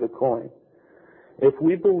sides of the coin. If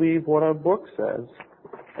we believe what our book says,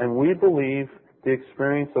 and we believe the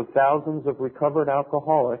experience of thousands of recovered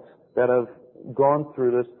alcoholics that have gone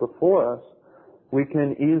through this before us, we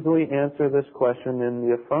can easily answer this question in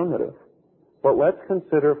the affirmative. But let's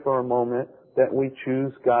consider for a moment that we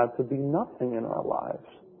choose God to be nothing in our lives.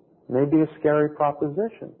 Maybe a scary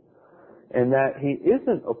proposition. And that He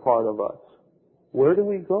isn't a part of us. Where do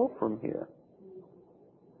we go from here?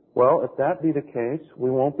 Well, if that be the case, we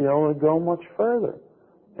won't be able to go much further.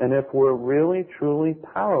 And if we're really, truly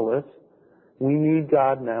powerless, we need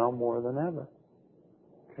God now more than ever.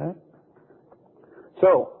 Okay?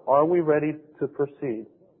 So, are we ready to proceed?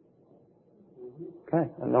 Okay,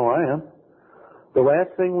 I know I am. The last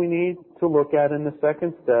thing we need to look at in the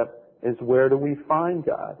second step is where do we find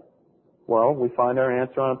God? Well, we find our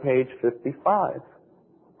answer on page 55.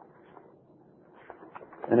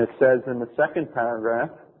 And it says in the second paragraph,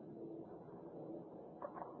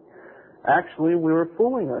 actually, we were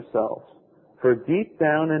fooling ourselves, for deep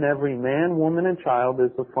down in every man, woman, and child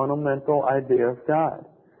is the fundamental idea of God.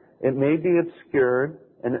 It may be obscured,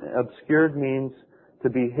 and obscured means to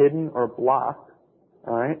be hidden or blocked.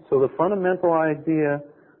 All right? So the fundamental idea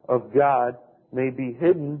of God may be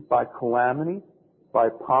hidden by calamity, by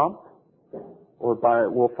pomp, or by,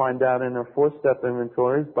 we'll find out in our four-step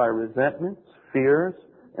inventories, by resentments, fears,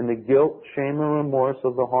 and the guilt, shame, and remorse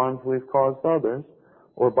of the harms we've caused others,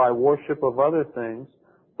 or by worship of other things,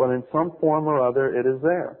 but in some form or other it is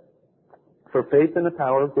there. For faith in a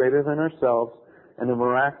power greater than ourselves and the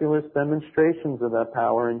miraculous demonstrations of that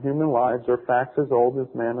power in human lives are facts as old as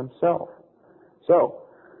man himself. So,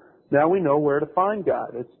 now we know where to find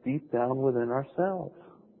God. It's deep down within ourselves.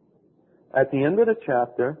 At the end of the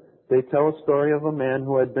chapter, they tell a story of a man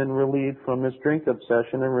who had been relieved from his drink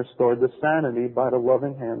obsession and restored to sanity by the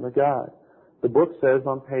loving hand of God. The book says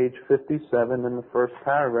on page 57 in the first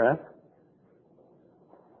paragraph,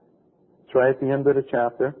 it's right at the end of the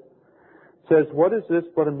chapter, it says, what is this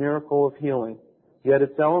but a miracle of healing? Yet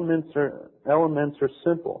its elements are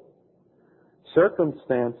simple.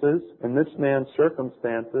 Circumstances, and this man's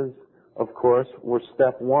circumstances, of course, were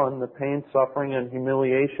step one, the pain, suffering, and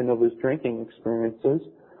humiliation of his drinking experiences.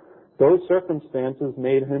 Those circumstances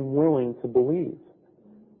made him willing to believe,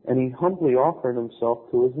 and he humbly offered himself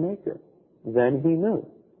to his Maker. Then he knew.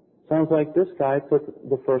 Sounds like this guy took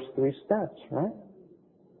the first three steps, right?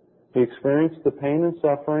 He experienced the pain and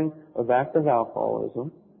suffering of active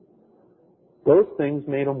alcoholism. Those things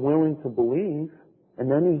made him willing to believe, and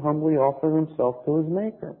then he humbly offered himself to his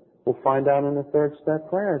Maker. We'll find out in the third step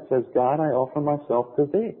prayer. It says, God, I offer myself to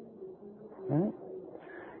thee. Right?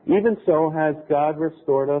 Even so has God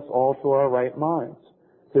restored us all to our right minds.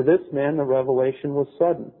 To this man, the revelation was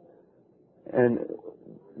sudden. And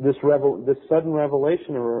this sudden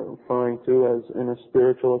revelation we're referring to as in a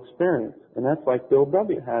spiritual experience. And that's like Bill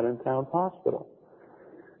W. had in Towns Hospital.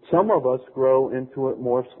 Some of us grow into it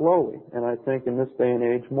more slowly. And I think in this day and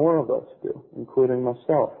age, more of us do, including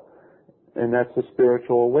myself. And that's the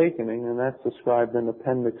spiritual awakening, and that's described in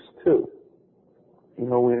Appendix 2. You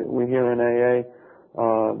know, we hear in AA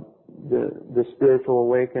the spiritual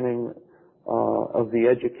awakening of the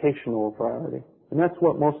educational variety. And that's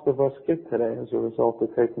what most of us get today as a result of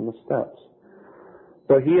taking the steps.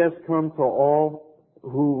 But he has come to all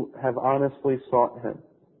who have honestly sought him.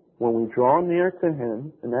 When we draw near to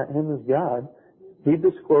him, and that him is God, he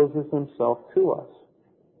discloses himself to us.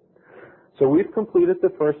 So we've completed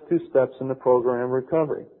the first two steps in the program of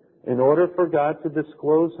recovery. In order for God to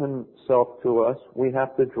disclose himself to us, we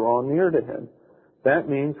have to draw near to him. That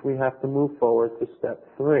means we have to move forward to step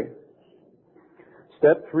 3.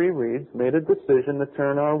 Step 3 reads, made a decision to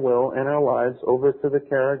turn our will and our lives over to the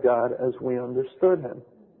care of God as we understood him.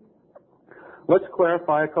 Let's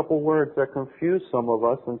clarify a couple words that confuse some of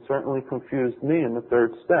us and certainly confused me in the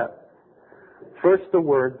third step. First, the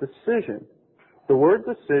word decision. The word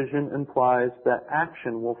decision implies that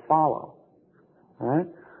action will follow. All right?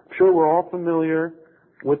 I'm sure we're all familiar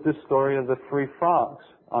with the story of the 3 frogs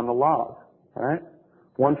on the log. All right?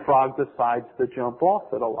 One frog decides to jump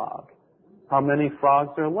off at a log. How many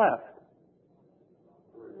frogs are left?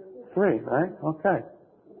 3, right? Okay.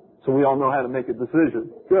 So we all know how to make a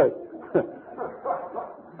decision. Good.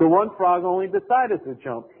 The one frog only decided to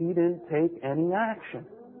jump. He didn't take any action.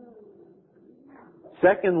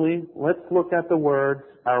 Secondly, let's look at the words,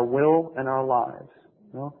 our will and our lives.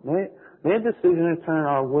 Made a decision to turn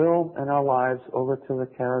our will and our lives over to the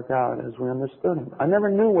care of God as we understood him. I never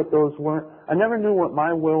knew what those were. I never knew what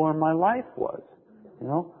my will or my life was.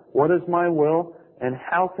 What is my will and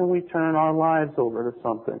how can we turn our lives over to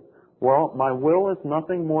something? Well, my will is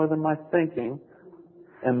nothing more than my thinking,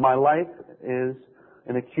 and my life is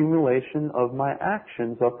an accumulation of my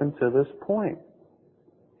actions up until this point.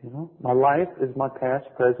 My life is my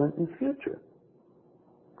past, present, and future.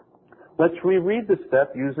 Let's reread the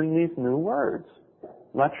step using these new words.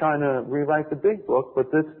 I'm not trying to rewrite the big book,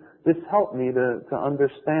 but this helped me to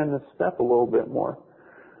understand this step a little bit more.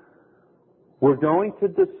 We're going to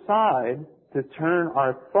decide to turn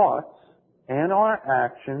our thoughts and our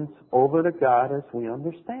actions over to God as we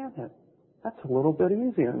understand him. That's a little bit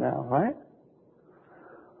easier now, right?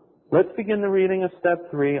 Let's begin the reading of step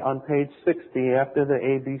 3 on page 60 after the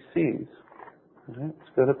ABCs. Let's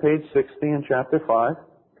go to page 60 in chapter 5.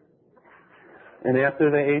 And after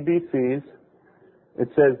the ABCs, it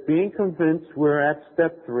says, being convinced we're at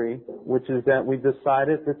step 3, which is that we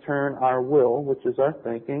decided to turn our will, which is our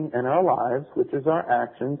thinking, and our lives, which is our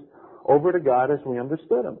actions, over to God as we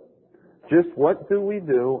understood him. Just what do we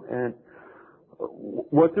do and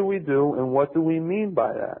what do we mean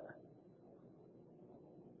by that?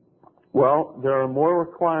 Well, there are more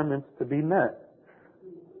requirements to be met.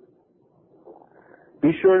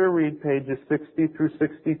 Be sure to read pages 60 through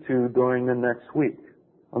 62 during the next week.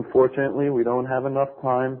 Unfortunately, we don't have enough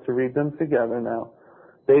time to read them together now.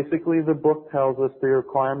 Basically, the book tells us the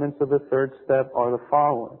requirements of the third step are the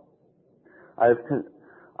following. I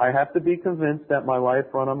have to be convinced that my life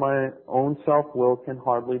run on my own self-will can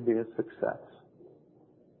hardly be a success.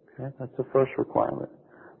 Okay, that's the first requirement.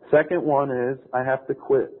 Second one is I have to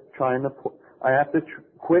quit trying to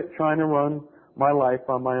run my life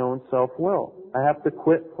on my own self-will. I have to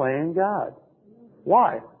quit playing God.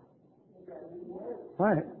 Why?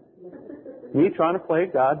 Right. Me trying to play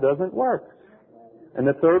God doesn't work. And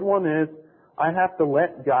the third one is I have to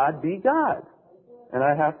let God be God. And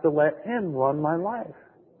I have to let him run my life.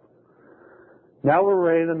 Now we're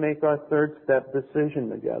ready to make our third step decision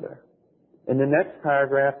together. In the next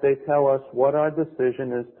paragraph, they tell us what our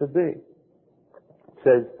decision is to be. It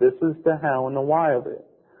says, this is the how and the why of it.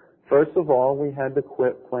 First of all, we had to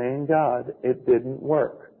quit playing God. It didn't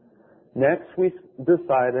work. Next, we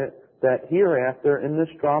decided that hereafter in this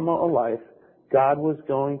drama of life, God was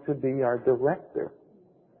going to be our director.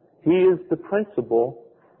 He is the principal.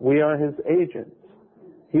 We are his agents.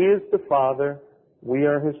 He is the father. We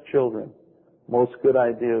are his children. Most good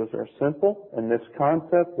ideas are simple, and this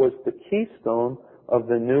concept was the keystone of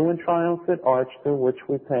the new and triumphant arch through which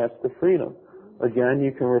we pass to freedom. Again,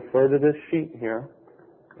 you can refer to this sheet here.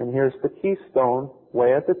 And here's the keystone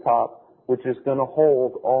way at the top, which is going to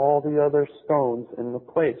hold all the other stones in the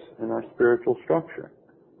place in our spiritual structure.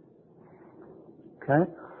 Okay?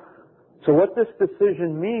 So what this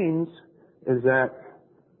decision means is that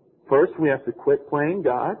first we have to quit playing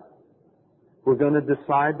God. We're going to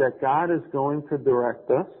decide that God is going to direct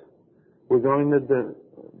us. We're going to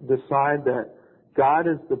decide that God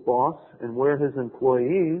is the boss and we're his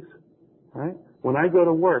employees. Right? When I go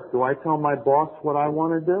to work, do I tell my boss what I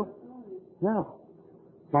want to do? No.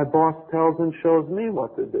 My boss tells and shows me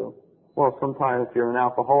what to do. Well, sometimes if you're an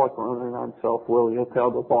alcoholic running on self-will, you'll tell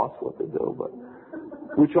the boss what to do, but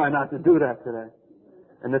we try not to do that today.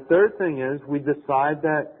 And the third thing is we decide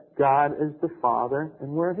that God is the Father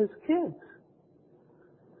and we're His kids.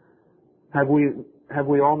 Have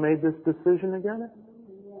we all made this decision together?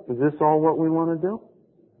 Is this all what we want to do?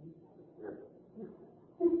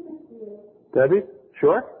 Debbie?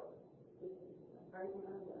 Sure?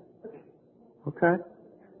 Okay.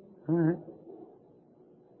 All right.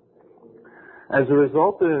 As a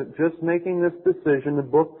result of just making this decision, the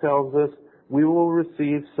book tells us we will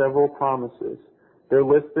receive several promises. They're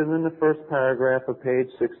listed in the first paragraph of page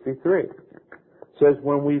 63. It says,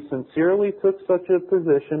 when we sincerely took such a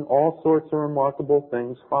position, all sorts of remarkable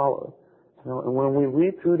things followed. And when we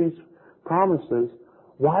read through these promises,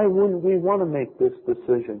 why wouldn't we want to make this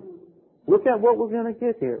decision? Look at what we're going to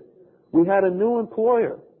get here. We had a new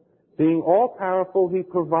employer. Being all-powerful, He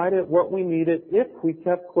provided what we needed if we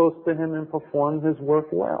kept close to Him and performed His work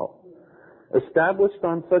well. Established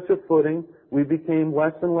on such a footing, we became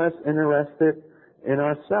less and less interested in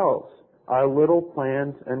ourselves, our little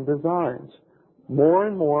plans and designs. More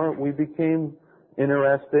and more, we became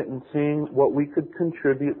interested in seeing what we could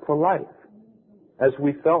contribute to life. As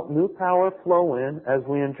we felt new power flow in, as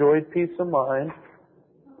we enjoyed peace of mind,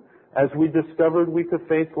 as we discovered we could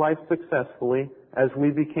face life successfully, as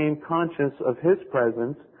we became conscious of His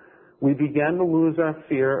presence, we began to lose our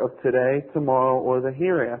fear of today, tomorrow, or the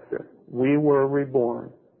hereafter. We were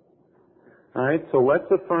reborn. All right, so let's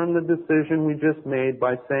affirm the decision we just made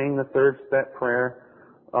by saying the third step prayer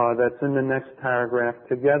that's in the next paragraph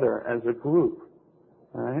together as a group.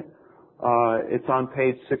 All right, it's on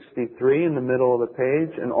page 63 in the middle of the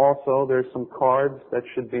page, and also there's some cards that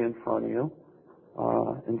should be in front of you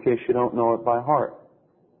in case you don't know it by heart.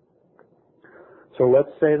 So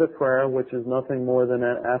let's say the prayer, which is nothing more than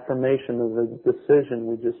an affirmation of the decision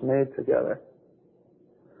we just made together.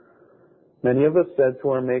 Many of us said to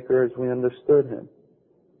our Maker as we understood Him,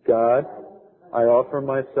 God, I offer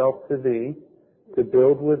myself to Thee, to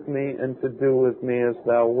build with me and to do with me as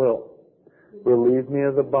Thou wilt. Relieve me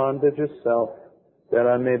of the bondage of self, that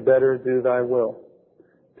I may better do Thy will.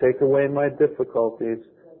 Take away my difficulties,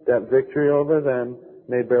 that victory over them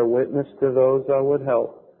may bear witness to those I would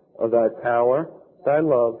help, of Thy power, Thy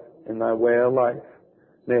love, and Thy way of life.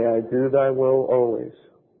 May I do Thy will always.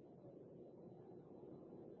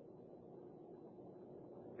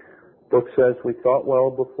 Book says we thought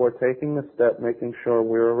well before taking the step, making sure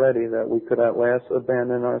we were ready, that we could at last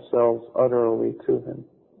abandon ourselves utterly to Him.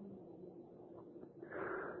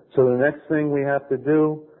 So the next thing we have to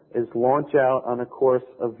do is launch out on a course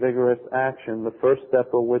of vigorous action, the first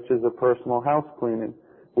step of which is a personal house cleaning,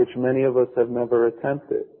 which many of us have never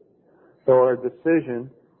attempted. So our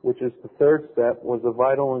decision, which is the third step, was a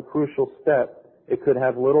vital and crucial step. It could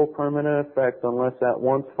have little permanent effect unless at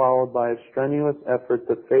once followed by a strenuous effort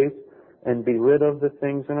to face and be rid of the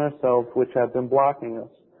things in ourselves which have been blocking us.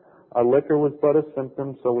 Our liquor was but a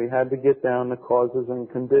symptom, so we had to get down to causes and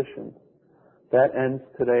conditions. That ends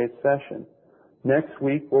today's session. Next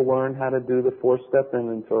week, we'll learn how to do the four-step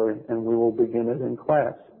inventory, and we will begin it in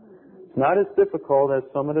class. It's not as difficult as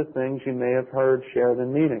some of the things you may have heard shared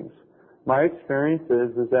in meetings. My experience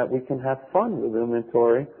is that we can have fun with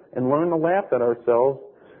inventory and learn to laugh at ourselves,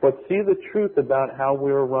 but see the truth about how we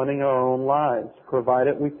are running our own lives,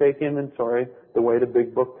 provided we take inventory the way the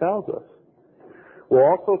Big Book tells us. We'll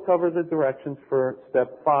also cover the directions for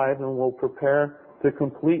Step 5, and we'll prepare to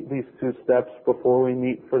complete these two steps before we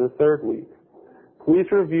meet for the third week. Please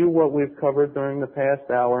review what we've covered during the past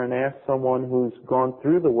hour and ask someone who's gone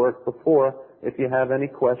through the work before if you have any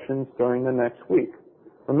questions during the next week.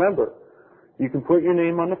 Remember, you can put your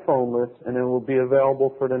name on the phone list and it will be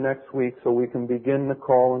available for the next week so we can begin to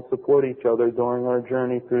call and support each other during our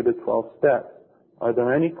journey through the 12 steps. Are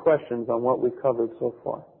there any questions on what we've covered so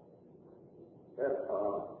far?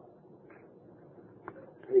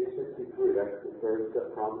 Page 63, that's the third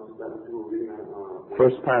step promise that we were reading on.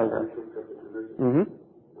 First paragraph. Mm-hmm.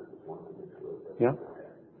 Yeah.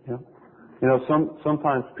 Yeah. You know,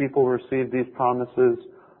 sometimes people receive these promises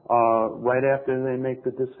right after they make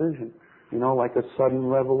the decision. You know, like a sudden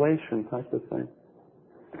revelation type of thing.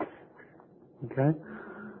 Okay?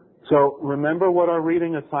 So remember what our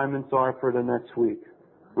reading assignments are for the next week.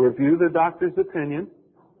 Review the doctor's opinion,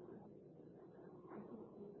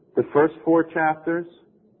 the first 4 chapters,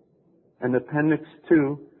 and Appendix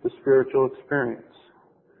 2, the spiritual experience.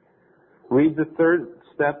 Read the third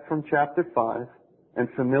step from Chapter 5 and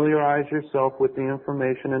familiarize yourself with the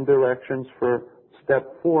information and directions for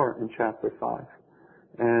Step 4 in Chapter 5.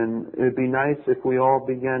 And it would be nice if we all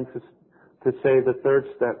began to say the third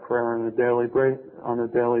step prayer on a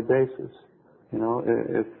daily basis. You know,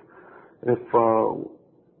 if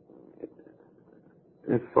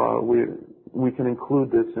we can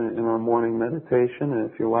include this in our morning meditation,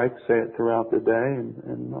 and if you like, say it throughout the day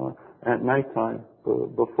and at nighttime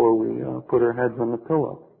before we put our heads on the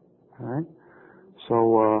pillow. All right?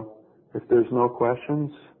 So if there's no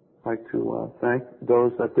questions, I'd like to thank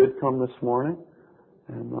those that did come this morning,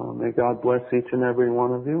 and may God bless each and every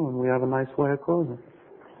one of you, and we have a nice way of closing.